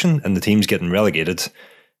promotion, and the teams getting relegated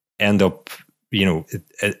end up,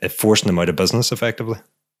 forcing them out of business effectively.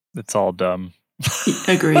 It's all dumb.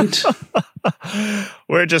 Agreed.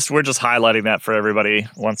 We're just highlighting that for everybody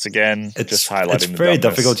once again. It's very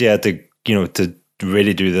difficult, to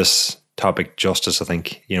really do this topic justice, I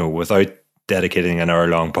think, without dedicating an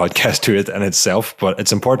hour-long podcast to it in itself. But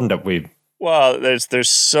it's important that we. Well, there's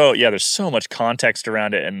so much context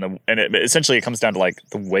around it, and it essentially it comes down to like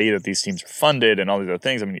the way that these teams are funded and all these other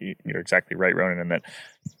things. I mean, you're exactly right, Ronan, in that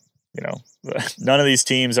none of these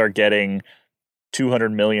teams are getting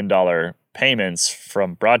 $200 million payments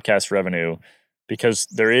from broadcast revenue because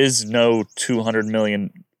there is no 200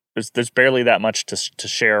 million. There's barely that much to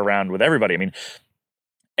share around with everybody. I mean,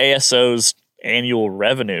 ASO's annual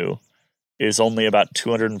revenue is only about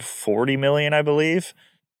 240 million, I believe.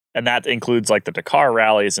 And that includes like the Dakar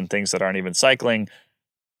rallies and things that aren't even cycling.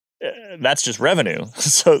 That's just revenue.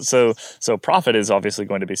 So profit is obviously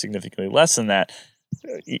going to be significantly less than that.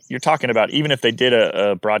 You're talking about, even if they did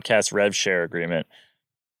a broadcast rev share agreement,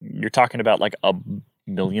 you're talking about like $1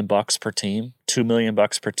 million per team, $2 million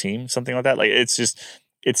per team, something like that. Like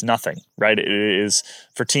it's nothing, right? It is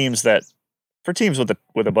for teams with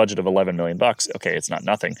a budget of $11 million. Okay, it's not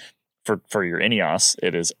nothing. For your Ineos,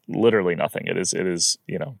 it is literally nothing. It is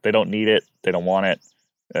they don't need it, they don't want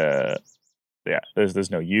it. There's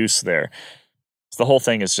no use there. So the whole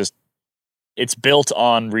thing is just, it's built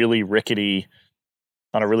on really rickety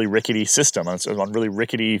on a really rickety system, on really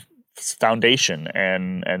rickety foundation,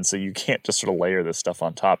 and so you can't just sort of layer this stuff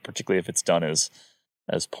on top, particularly if it's done as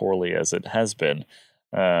poorly as it has been.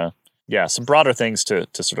 Some broader things to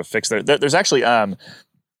sort of fix there. There's actually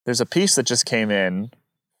there's a piece that just came in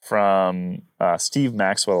from Steve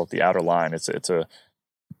Maxwell at The Outer Line. It's a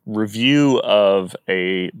review of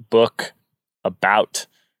a book about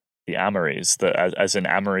the Amarys, as an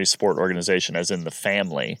Amory sport organization, as in the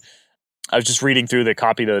family. I was just reading through the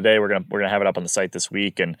copy the other day. We're gonna have it up on the site this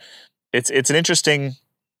week, and it's an interesting.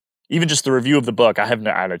 Even just the review of the book, I haven't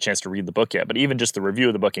had a chance to read the book yet, but even just the review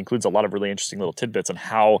of the book includes a lot of really interesting little tidbits on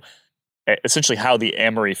how the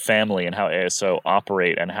Amory family and how ASO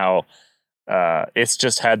operate, and how it's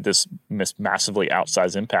just had this massively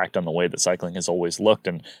outsized impact on the way that cycling has always looked,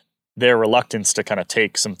 and their reluctance to kind of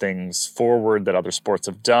take some things forward that other sports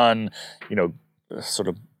have done, sort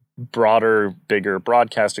of broader, bigger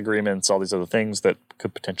broadcast agreements, all these other things that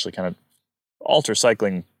could potentially kind of alter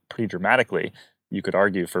cycling pretty dramatically, you could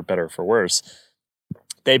argue, for better or for worse.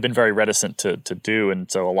 They've been very reticent to do,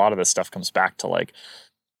 and so a lot of this stuff comes back to like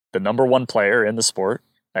the number one player in the sport,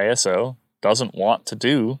 ASO, doesn't want to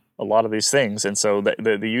do a lot of these things, and so the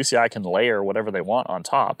UCI can layer whatever they want on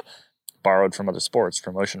top, borrowed from other sports,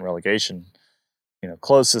 promotion, relegation,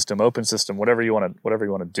 closed system, open system, whatever you want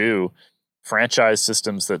to do, franchise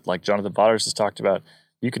systems that like Jonathan Vaughters has talked about.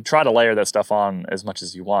 You could try to layer that stuff on as much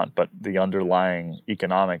as you want, but the underlying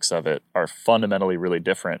economics of it are fundamentally really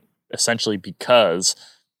different, essentially because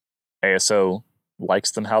ASO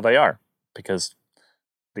likes them how they are, because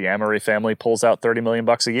the Amory family pulls out $30 million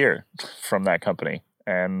a year from that company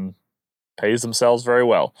and pays themselves very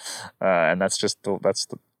well. And it's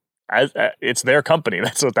their company.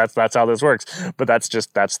 That's how this works. But that's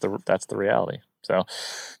the reality. So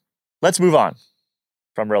let's move on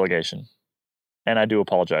from relegation. And I do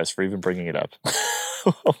apologize for even bringing it up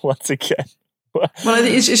once again. Well, I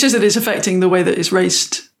think it's just that it's affecting the way that it's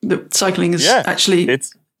raced. The cycling is actually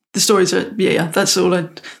the stories are That's all.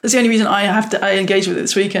 That's the only reason I engaged with it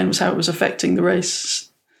this weekend, was how it was affecting the race.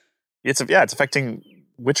 It's affecting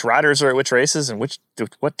which riders are at which races and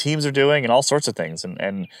what teams are doing and all sorts of things.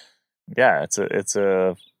 And it's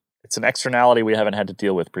an externality we haven't had to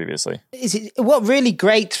deal with previously. What really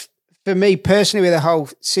great for me personally with the whole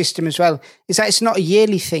system as well is that it's not a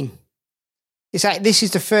yearly thing. It's like this is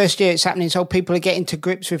the first year it's happening, so people are getting to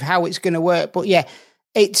grips with how it's going to work. But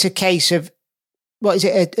it's a case of, what is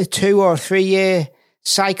it, a 2 or 3 year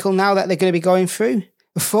cycle now that they're going to be going through?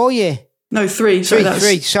 A 4 year? No, 3. Sorry,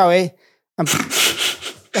 3. Sorry.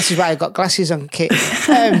 This is why I got glasses on, Kit.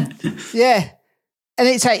 And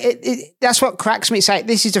it's like, that's what cracks me. It's like,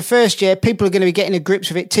 this is the first year. People are going to be getting to grips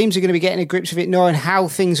with it. Teams are going to be getting to grips with it, knowing how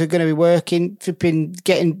things are going to be working. They've been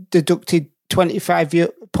getting deducted 25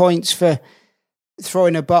 points for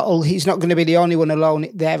throwing a bottle. He's not going to be the only one alone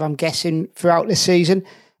there, I'm guessing, throughout the season.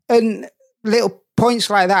 And little points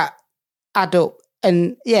like that add up.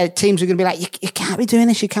 And teams are going to be like, you can't be doing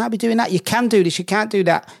this, you can't be doing that. You can do this, you can't do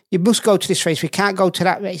that. You must go to this race, we can't go to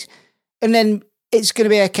that race. And then it's going to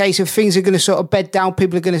be a case of things are going to sort of bed down.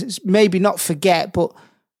 People are going to maybe not forget, but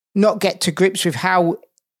not get to grips with how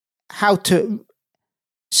to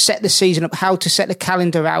set the season up, how to set the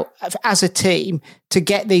calendar out as a team to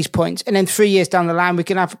get these points. And then 3 years down the line, we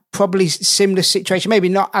can have probably similar situation, maybe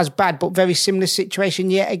not as bad, but very similar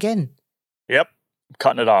situation yet again. Yep.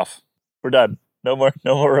 Cutting it off. We're done. No more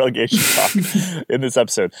relegation talk in this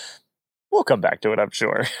episode. We'll come back to it, I'm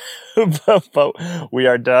sure. but we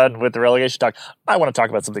are done with the relegation talk. I want to talk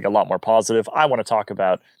about something a lot more positive. I want to talk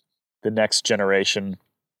about the next generation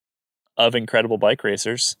of incredible bike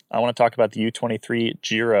racers. I want to talk about the U23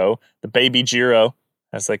 Giro, the baby Giro,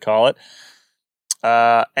 as they call it.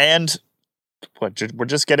 And we're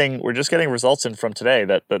just getting results in from today.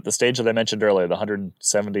 That the stage that I mentioned earlier, the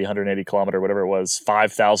 170, 180 kilometer, whatever it was,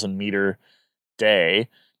 5,000 meter day,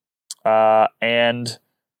 and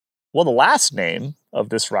well, the last name of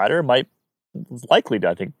this rider might likely,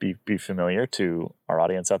 I think, be familiar to our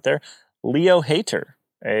audience out there. Leo Hayter,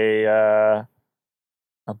 a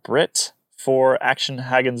Brit for Action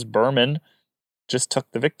Hagens Berman, just took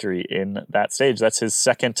the victory in that stage. That's his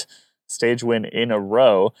second stage win in a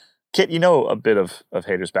row. Kit, you know a bit of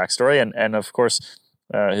Hayter's backstory, and of course,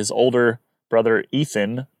 his older brother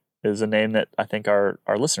Ethan is a name that I think our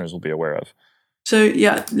listeners will be aware of. So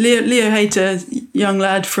Leo Hayter, young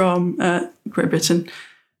lad from Great Britain.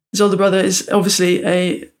 His older brother is obviously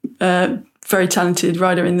a very talented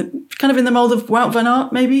rider in the mould of Wout van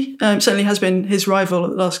Aert, maybe. Certainly has been his rival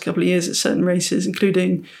the last couple of years at certain races,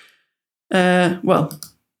 including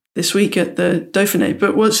this week at the Dauphiné.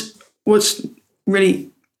 But what's really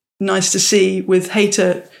nice to see with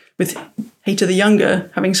Hayter the younger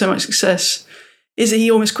having so much success is that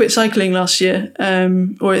he almost quit cycling last year,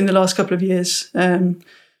 or in the last couple of years. And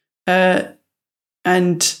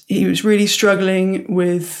he was really struggling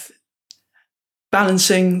with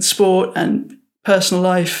balancing sport and personal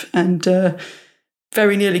life, and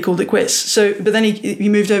very nearly called it quits. So, but then he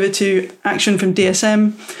moved over to Action from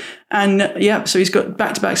DSM, and so he's got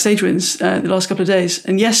back-to-back stage wins the last couple of days.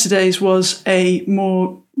 And yesterday's was a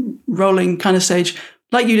more rolling kind of stage,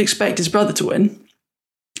 like you'd expect his brother to win.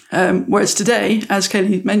 Whereas today, as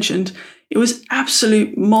Kelly mentioned, it was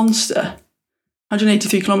absolute monster,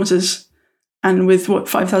 183 kilometers, and with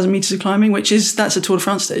 5,000 meters of climbing, that's a Tour de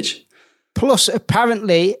France stage. Plus,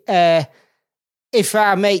 apparently, if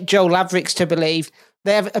our mate Joe Laverick's to believe,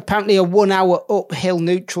 they have apparently a 1 hour uphill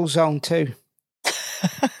neutral zone too.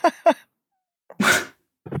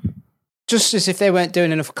 Just as if they weren't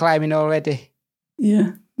doing enough climbing already.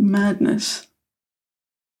 Yeah, madness.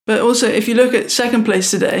 But also, if you look at second place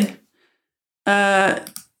today,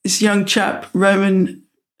 this young chap, Romain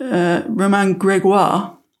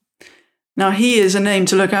Grégoire. Now, he is a name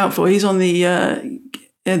to look out for. He's on the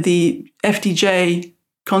FDJ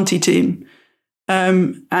Conti team.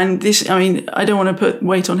 And this, I don't want to put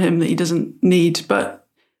weight on him that he doesn't need, but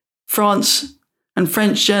France and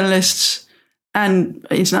French journalists and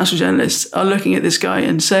international journalists are looking at this guy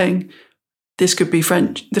and saying this could be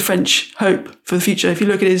the French hope for the future. If you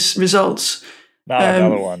look at his results,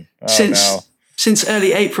 another one. Since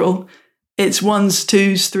early April, it's 1s,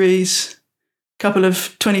 2s, 3s, couple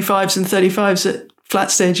of 25s and 35s at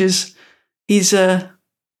flat stages. We've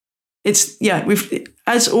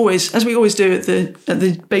as we always do at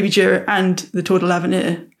the Baby Giro and the Tour de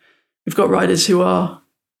l'Avenir, we've got riders who are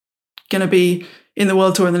going to be in the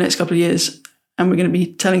World Tour in the next couple of years, and we're going to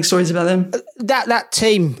be telling stories about them. That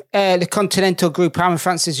team, the Continental Group, Armin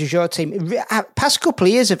Francis is your team. Past couple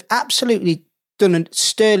of years have absolutely done a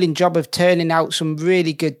sterling job of turning out some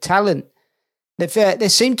really good talent. They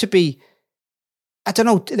seem to be, I don't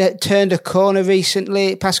know, they turned a corner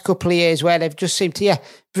recently, past couple of years, where they've just seemed to,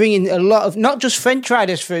 bring in a lot of, not just French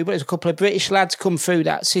riders through, but there's a couple of British lads come through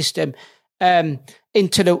that system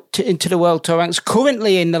into the World Tour ranks.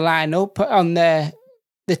 Currently in the lineup on the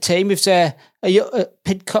team with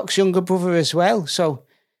Pidcock's younger brother as well. So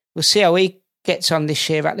we'll see how he gets on this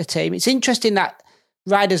year at the team. It's interesting that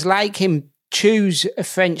riders like him choose a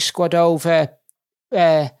French squad over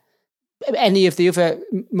any of the other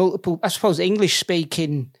multiple, I suppose,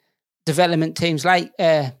 English-speaking development teams like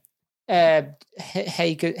Action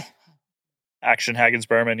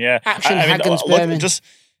Hagens-Berman, yeah. Action Hagens-Berman.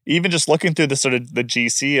 Just looking through the sort of the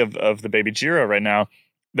GC of the Baby Giro right now,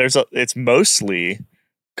 it's mostly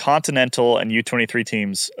Continental and U23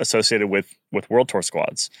 teams associated with World Tour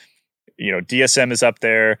squads. DSM is up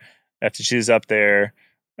there, FDJ is up there,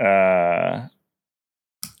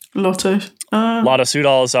 Lotto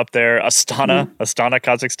Soudal is up there. Astana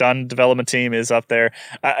Kazakhstan development team is up there.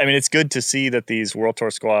 It's good to see that these World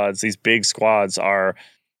Tour squads, these big squads, they're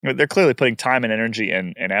clearly putting time and energy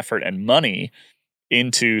and effort and money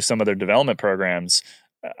into some of their development programs.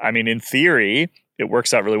 In theory, it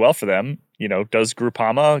works out really well for them. Does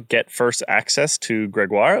Groupama get first access to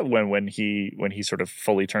Grégoire when he sort of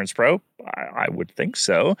fully turns pro? I would think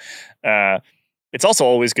so. It's also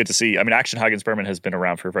always good to see. Action Hagens-Berman has been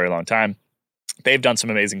around for a very long time. They've done some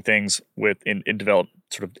amazing things in develop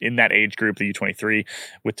sort of in that age group, the U23,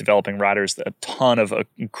 with developing riders. A ton of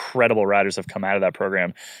incredible riders have come out of that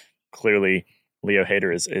program. Clearly, Leo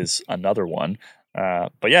Hayter is another one.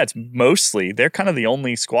 But it's mostly, they're kind of the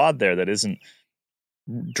only squad there that isn't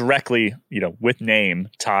directly, with name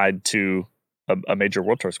tied to a major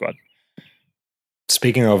World Tour squad.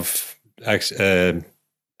 Speaking of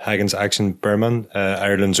Hagens Action-Berman,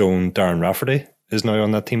 Ireland's own Darren Rafferty is now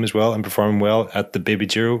on that team as well and performing well at the Baby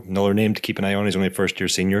Giro. Another name to keep an eye on. He's only first year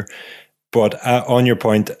senior. But on your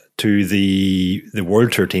point to the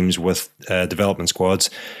World Tour teams with development squads,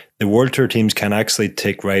 the World Tour teams can actually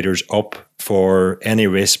take riders up for any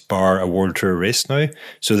race bar a World Tour race now.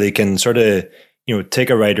 So they can sort of, take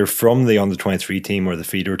a rider from the under-23 team or the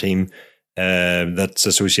feeder team that's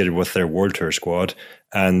associated with their World Tour squad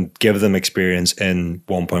and give them experience in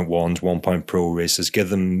 1.1s, 1 Pro races, give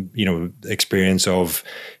them, experience of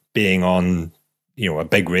being on, a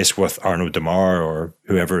big race with Arnaud Démare or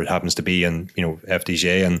whoever it happens to be in,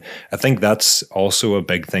 FDJ. And I think that's also a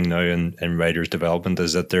big thing now in riders development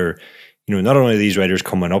is that they're, not only these riders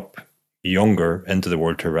coming up younger into the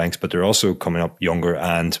World Tour ranks, but they're also coming up younger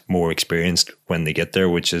and more experienced when they get there,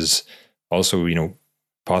 which is also,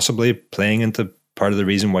 possibly playing into part of the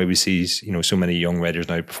reason why we see, so many young riders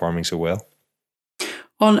now performing so well.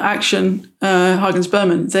 on Action, Hagens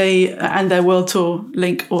Berman, they and their World Tour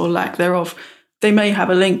link or lack thereof, they may have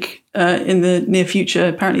a link in the near future.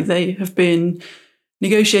 Apparently, they have been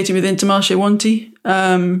negotiating with Intermarché Wanty,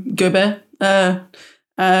 Gobert,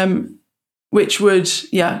 which would,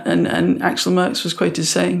 and Axel Merckx was quoted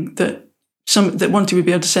saying that Wanty would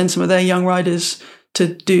be able to send some of their young riders to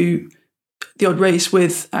do the odd race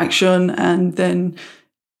with Action, and then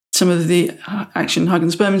some of the Action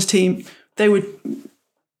Hagens Berman's team,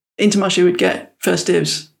 Intermarché would get first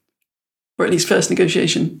dibs, or at least first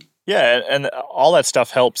negotiation. Yeah, and all that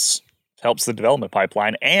stuff helps the development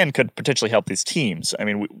pipeline and could potentially help these teams. I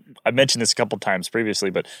mean, I mentioned this a couple of times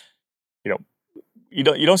previously, but you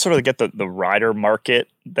don't sort of get the rider market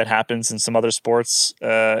that happens in some other sports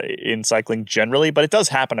in cycling generally, but it does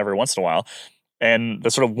happen every once in a while. And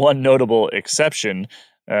the sort of one notable exception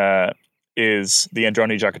is the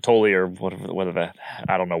Androni Giocattoli, or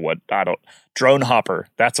Drone Hopper.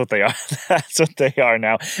 That's what they are. That's what they are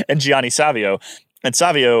now. And Gianni Savio. And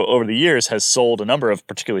Savio, over the years, has sold a number of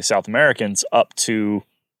particularly South Americans up to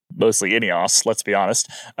mostly Ineos, let's be honest,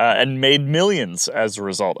 and made millions as a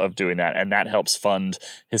result of doing that. And that helps fund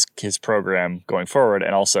his program going forward,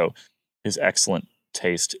 and also his excellent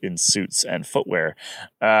taste in suits and footwear.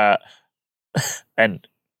 And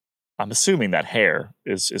I'm assuming that hair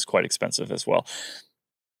is quite expensive as well.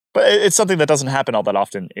 But it's something that doesn't happen all that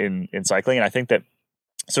often in cycling. And I think that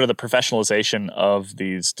sort of the professionalization of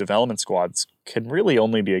these development squads can really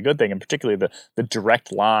only be a good thing, and particularly the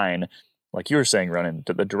direct line, like you were saying, Ronan,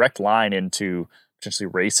 the direct line into potentially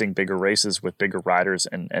racing bigger races with bigger riders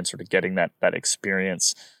and sort of getting that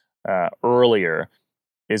experience earlier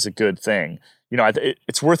is a good thing.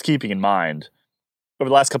 It's worth keeping in mind. Over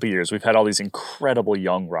the last couple of years, we've had all these incredible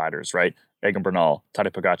young riders, right? Egan Bernal,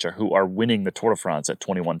 Tadej Pogacar, who are winning the Tour de France at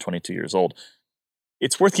 21, 22 years old.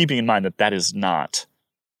 It's worth keeping in mind that is not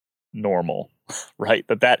normal, right?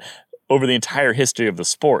 That over the entire history of the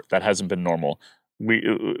sport, that hasn't been normal.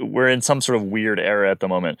 We're in some sort of weird era at the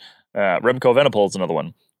moment. Remco Evenepoel is another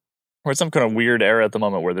one. We're in some kind of weird era at the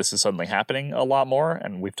moment where this is suddenly happening a lot more,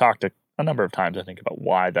 and we've talked a number of times, I think, about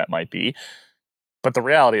why that might be. But the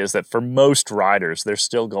reality is that for most riders, they're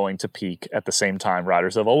still going to peak at the same time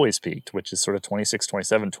riders have always peaked, which is sort of 26,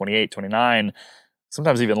 27, 28, 29,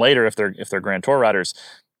 sometimes even later if they're Grand Tour riders.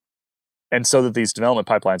 And so that these development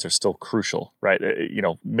pipelines are still crucial, right?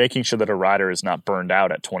 Making sure that a rider is not burned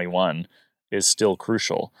out at 21 is still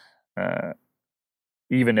crucial.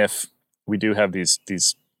 Even if we do have these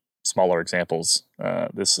smaller examples,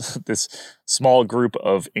 this small group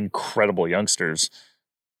of incredible youngsters,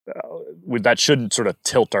 that shouldn't sort of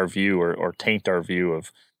tilt our view or taint our view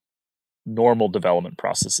of normal development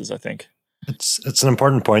processes, I think. It's an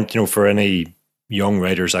important point, for any young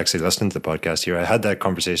riders actually listening to the podcast here. I had that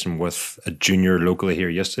conversation with a junior locally here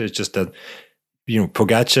yesterday. It's just that,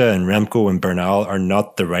 Pogacar and Remco and Bernal are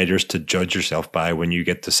not the riders to judge yourself by when you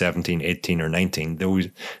get to 17, 18 or 19.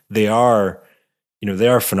 They are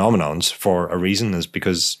phenomenons for a reason, is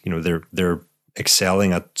because, they're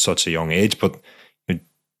excelling at such a young age, but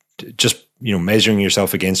just measuring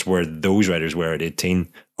yourself against where those riders were at 18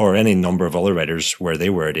 or any number of other riders where they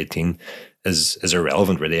were at 18 is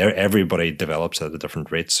irrelevant, really. Everybody develops at a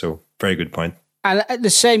different rate. So very good point. And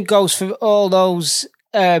the same goes for all those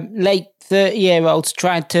late 30-year-olds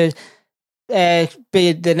trying to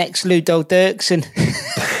be the next Ludo Dirksen.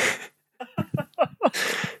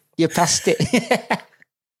 You passed it.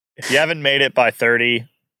 If you haven't made it by 30,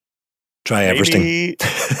 try Everesting.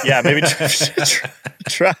 Maybe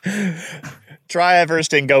try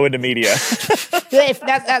Everesting, go into media. If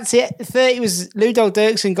that's it. 30 was Ludo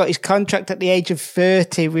Dirksen got his contract at the age of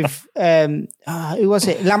 30 with who was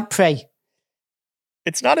it? Lamprey.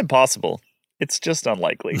 It's not impossible. It's just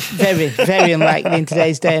unlikely. Very, very unlikely in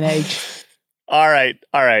today's day and age. All right.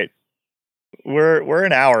 We're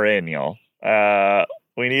an hour in, y'all.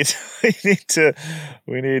 We need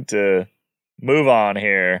to move on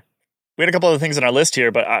here. We had a couple other things on our list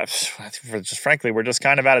here, but frankly, we're just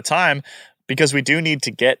kind of out of time because we do need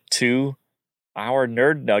to get to our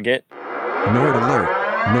nerd nugget. Nerd alert!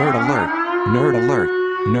 Nerd alert! Nerd alert!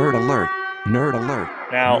 Nerd alert! Nerd alert!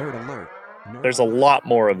 Now, nerd alert. Nerd there's a lot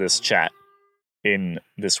more of this chat in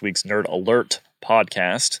this week's Nerd Alert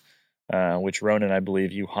podcast, which Ronan, I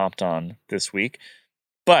believe you hopped on this week.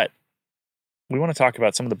 But we want to talk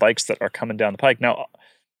about some of the bikes that are coming down the pike. Now,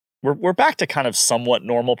 we're back to kind of somewhat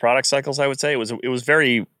normal product cycles, I would say. It was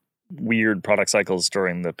very weird product cycles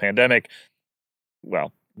during the pandemic.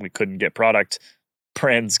 Well, we couldn't get product.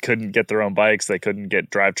 Brands couldn't get their own bikes. They couldn't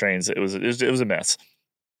get drivetrains. It was a mess.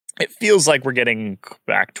 It feels like we're getting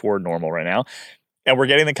back toward normal right now. And we're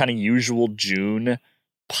getting the kind of usual June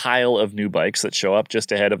pile of new bikes that show up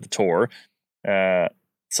just ahead of the tour.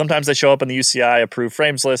 Sometimes they show up on the UCI approved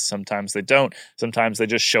frames list. Sometimes they don't. Sometimes they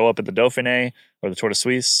just show up at the Dauphiné or the Tour de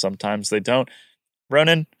Suisse. Sometimes they don't.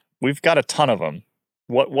 Ronan, we've got a ton of them.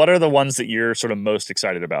 What are the ones that you're sort of most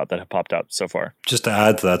excited about that have popped up so far? Just to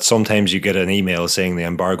add to that, sometimes you get an email saying the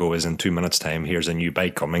embargo is in 2 minutes' time. Here's a new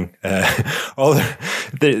bike coming.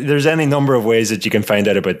 There's any number of ways that you can find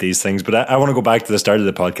out about these things. But I want to go back to the start of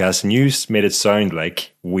the podcast, and you made it sound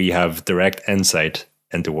like we have direct insight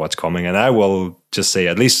into what's coming. And I will just say,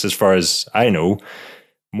 at least as far as I know,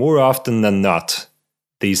 more often than not,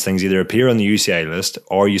 these things either appear on the UCI list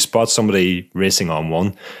or you spot somebody racing on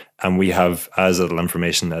one, and we have as little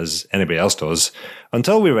information as anybody else does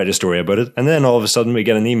until we write a story about it. And then all of a sudden we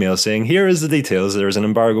get an email saying, here is the details. There's an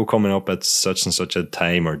embargo coming up at such and such a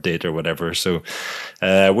time or date or whatever. So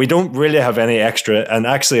we don't really have any extra. And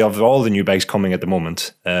actually, of all the new bikes coming at the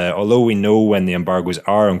moment, although we know when the embargoes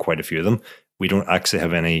are on quite a few of them, we don't actually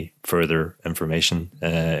have any further information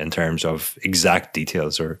in terms of exact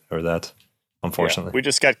details or that. Unfortunately, we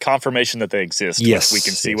just got confirmation that they exist. Yes, which we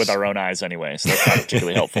can see with our own eyes anyway, so that's not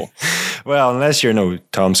particularly helpful. Well, unless you're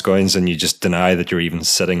Tom Scoynes and you just deny that you're even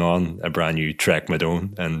sitting on a brand new Trek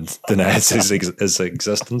Madone and deny his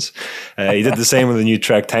existence. He did the same with the new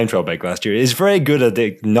Trek time trial bike last year. He's very good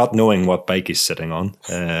at not knowing what bike he's sitting on.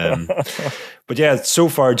 But yeah, so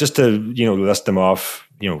far, just to list them off,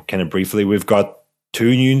 kind of briefly, we've got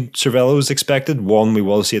 2 new Cervelos expected. One we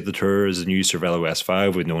will see at the Tour is a new Cervelo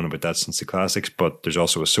S5. We've known about that since the Classics, but there's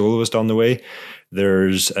also a Soloist on the way.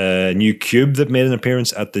 There's a new Cube that made an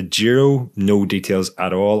appearance at the Giro. No details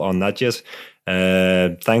at all on that yet.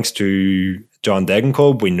 Thanks to John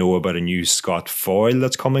Degenkolb, we know about a new Scott foil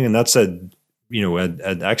that's coming, and that's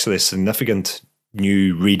actually a significant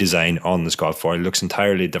new redesign on the Scott foil. It looks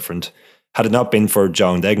entirely different. Had it not been for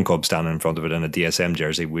John Degenkolb standing in front of it in a DSM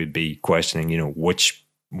jersey, we'd be questioning, which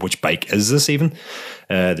bike is this even?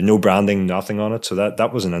 There's no branding, nothing on it. So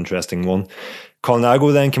that was an interesting one.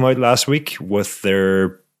 Colnago then came out last week with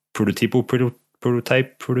their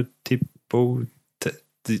prototype.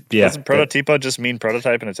 Yeah, doesn't prototipo just mean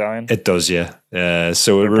prototype in Italian? It does, yeah.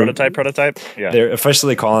 So prototype. Yeah, they're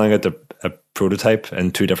officially calling it a prototype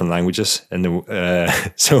in 2 different languages.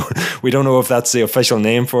 So we don't know if that's the official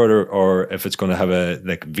name for it or if it's going to have a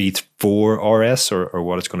V4 RS or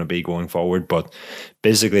what it's going to be going forward. But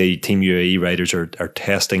basically, Team UAE riders are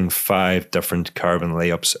testing 5 different carbon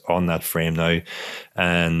layups on that frame now,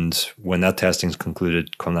 and when that testing's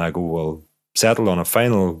concluded, Colnago will settle on a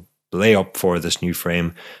final layup for this new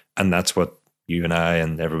frame, and that's what you and I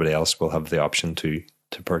and everybody else will have the option to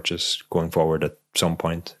purchase going forward at some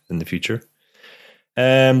point in the future.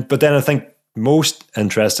 But then I think most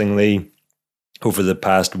interestingly over the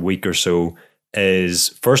past week or so is,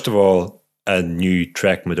 first of all, a new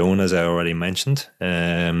Trek Madone, as I already mentioned.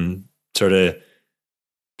 Sort of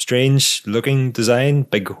strange looking design,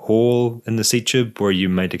 big hole in the seat tube where you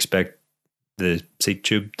might expect the seat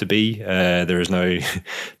tube to be. There is no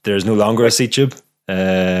longer a seat tube.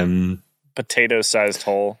 Potato-sized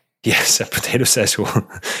hole. Yes, a potato-sized hole.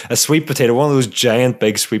 A sweet potato, one of those giant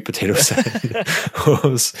big sweet potato-sized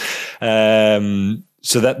holes.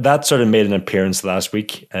 So that sort of made an appearance last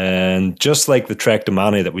week. And just like the Trek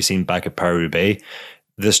Domane that we seen back at Paris-Roubaix,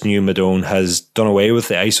 this new Madone has done away with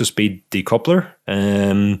the ISOSpeed decoupler,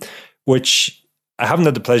 which I haven't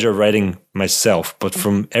had the pleasure of riding myself, but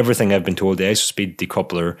from everything I've been told, the ISOSpeed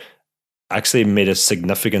decoupler actually made a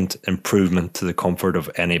significant improvement to the comfort of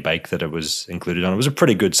any bike that it was included on. It was a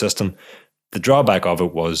pretty good system. The drawback of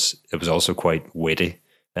it was also quite weighty.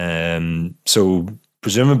 So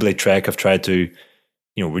presumably Trek have tried to,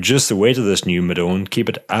 reduce the weight of this new Madone, keep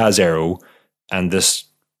it as aero, and this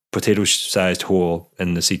potato-sized hole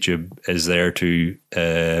in the seat tube is there to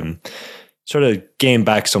sort of gain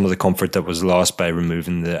back some of the comfort that was lost by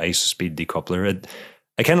removing the ISOSpeed decoupler.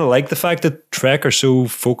 I kind of like the fact that Trek are so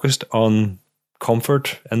focused on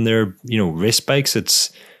comfort in their, race bikes.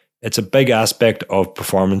 It's a big aspect of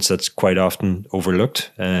performance that's quite often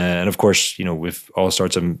overlooked. And of course, with all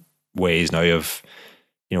sorts of ways now of,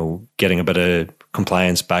 getting a bit of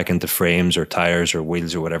compliance back into frames or tires or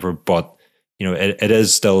wheels or whatever. But, it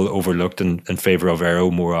is still overlooked in favor of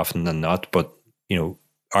aero more often than not. But,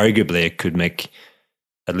 arguably it could make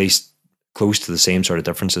at least close to the same sort of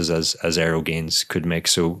differences as aero gains could make.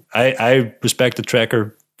 So I respect the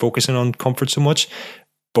Trekker focusing on comfort so much,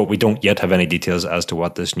 but we don't yet have any details as to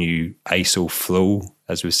what this new ISO Flow,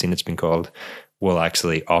 as we've seen it's been called, will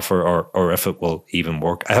actually offer or if it will even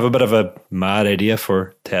work. I have a bit of a mad idea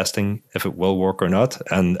for testing if it will work or not,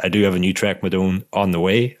 and I do have a new Trek Madone on the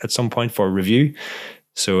way at some point for review,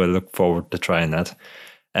 so I look forward to trying that.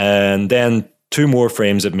 And then two more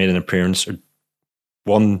frames that made an appearance.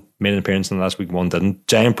 One made an appearance in the last week, one didn't.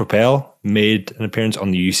 Giant Propel made an appearance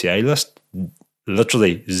on the UCI list.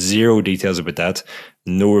 Literally zero details about that.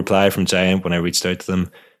 No reply from Giant when I reached out to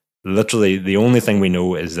them. Literally, the only thing we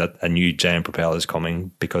know is that a new Giant Propel is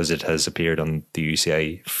coming because it has appeared on the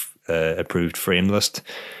UCI approved frame list.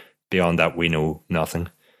 Beyond that, we know nothing,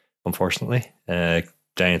 unfortunately.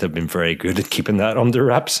 Giant have been very good at keeping that under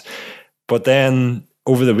wraps. But then,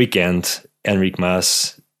 over the weekend, Enric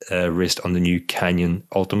Mas raced on the new Canyon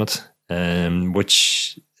Ultimate,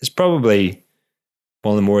 which is probably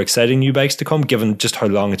one of the more exciting new bikes to come, given just how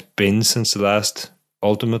long it's been since the last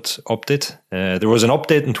Ultimate update. There was an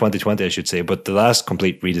update in 2020, I should say, but the last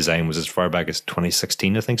complete redesign was as far back as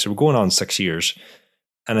 2016, I think. So we're going on 6 years.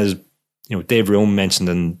 And as Dave Rome mentioned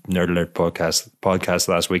in Nerd Alert podcast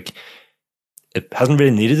last week, it hasn't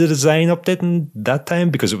really needed a design update in that time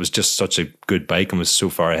because it was just such a good bike and was so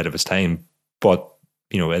far ahead of its time. But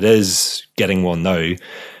it is getting one now,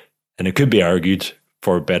 and it could be argued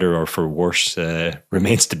for better or for worse.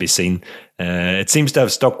 Remains to be seen. It seems to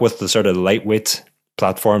have stuck with the sort of lightweight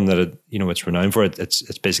platform that it's renowned for.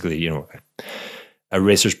 It's basically a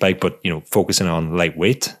racer's bike, but focusing on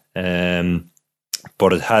lightweight.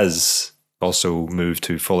 But it has also moved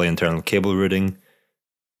to fully internal cable routing,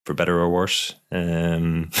 for better or worse. We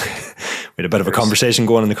had a bit of a conversation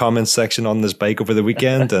going in the comments section on this bike over the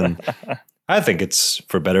weekend, and I think it's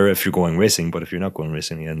for better if you're going racing, but if you're not going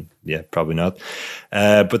racing, then yeah, probably not.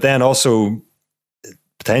 But then also,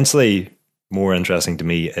 potentially more interesting to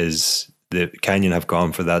me is the Canyon have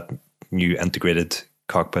gone for that new integrated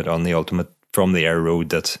cockpit on the Ultimate from the Air Road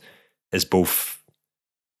that is both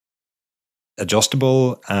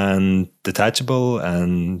adjustable and detachable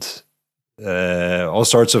and all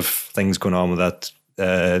sorts of things going on with that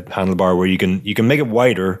handlebar, where you can make it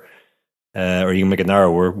wider or you can make it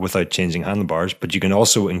narrower without changing handlebars, but you can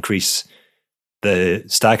also increase the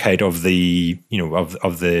stack height of the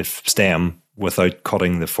of the stem without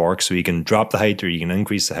cutting the fork. So you can drop the height or you can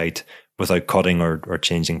increase the height without cutting or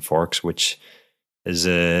changing forks, which is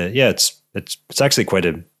it's actually quite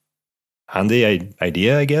a handy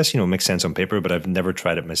idea, I guess. It makes sense on paper, but I've never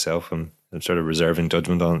tried it myself, and I'm sort of reserving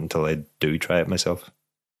judgment on it until I do try it myself.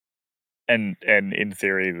 And in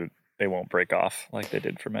theory, they won't break off like they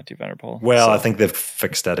did for Menti Venerpol. Well, so I think they've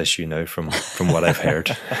fixed that issue now from what I've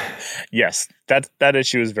heard. Yes, that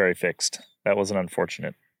issue is very fixed. That was an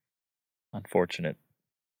unfortunate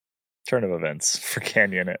turn of events for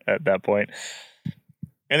Canyon at that point.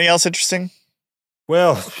 Anything else interesting?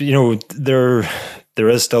 Well, there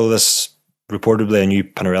is still this reportedly a new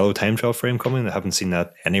Pinarello time trial frame coming. I haven't seen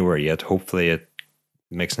that anywhere yet. Hopefully it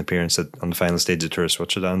makes an appearance on the final stage of Tour of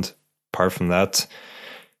Switzerland. Apart from that,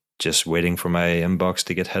 just waiting for my inbox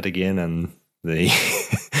to get hit again and the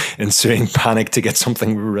ensuing panic to get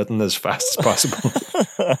something written as fast as possible.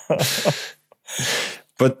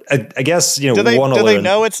 But I guess, do they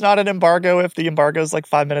know it's not an embargo if the embargo is like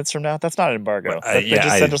 5 minutes from now? That's not an embargo. They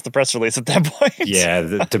just sent us the press release at that point.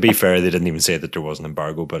 Yeah, to be fair, they didn't even say that there was an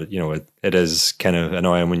embargo, but it is kind of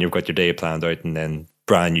annoying when you've got your day planned out and then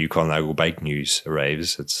brand new Colnago bike news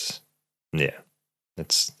arrives. It's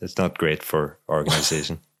not great for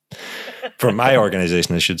organization. For my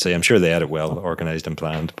organization, I should say. I'm sure they had it well organized and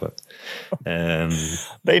planned, but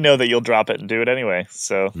they know that you'll drop it and do it anyway.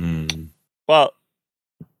 So, well,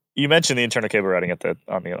 you mentioned the internal cable routing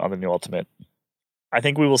on the new Ultimate. I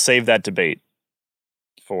think we will save that debate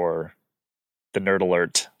for the Nerd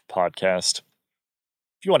Alert podcast.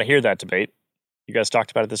 If you want to hear that debate, you guys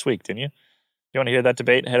talked about it this week, didn't you? You want to hear that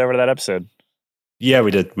debate? Head over to that episode. Yeah,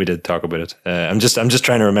 we did. We did talk about it. I'm just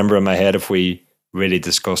trying to remember in my head if we really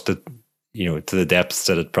discussed it, to the depths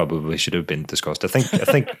that it probably should have been discussed. I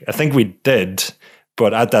think we did,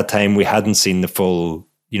 but at that time we hadn't seen the full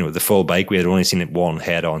bike. We had only seen it one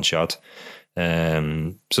head-on shot.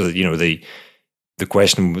 So the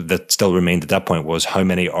question that still remained at that point was how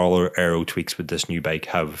many other aero tweaks would this new bike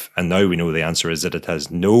have? And now we know the answer is that it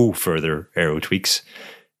has no further aero tweaks,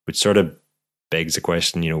 which sort of begs the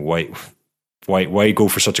question, why go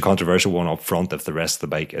for such a controversial one up front if the rest of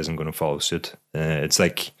the bike isn't going to follow suit? It's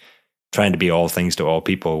like trying to be all things to all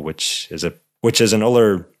people, which is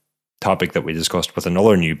another topic that we discussed with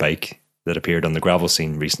another new bike that appeared on the gravel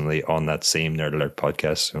scene recently on that same Nerd Alert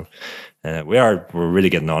podcast. So we're really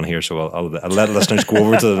getting on here. So I'll let listeners go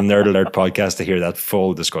over to the Nerd Alert podcast to hear that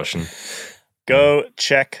full discussion. Go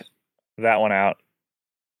check that one out.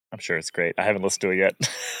 I'm sure it's great. I haven't listened to it yet,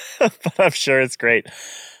 but I'm sure it's great.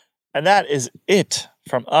 And that is it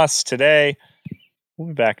from us today. We'll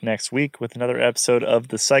be back next week with another episode of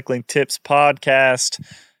the Cycling Tips podcast.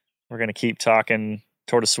 We're going to keep talking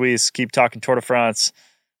Tour de Suisse. Keep talking Tour de France.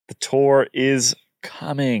 The tour is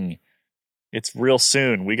coming. It's real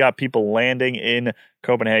soon. We got people landing in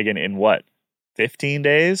Copenhagen in what? 15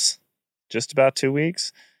 days? Just about 2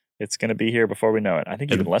 weeks? It's going to be here before we know it. I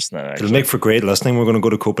think even less than that, actually. It'll make for great listening. We're going to go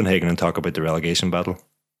to Copenhagen and talk about the relegation battle.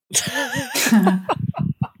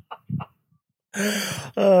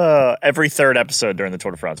 Every third episode during the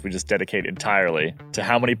Tour de France, we just dedicate entirely to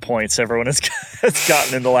how many points everyone has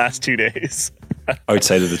gotten in the last 2 days.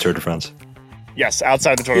 Outside of the Tour de France. Yes,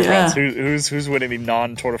 outside the Tour de France. Who's winning the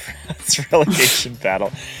non-Tour de France relegation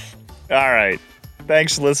battle? All right.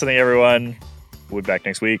 Thanks for listening, everyone. We'll be back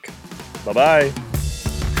next week. Bye-bye.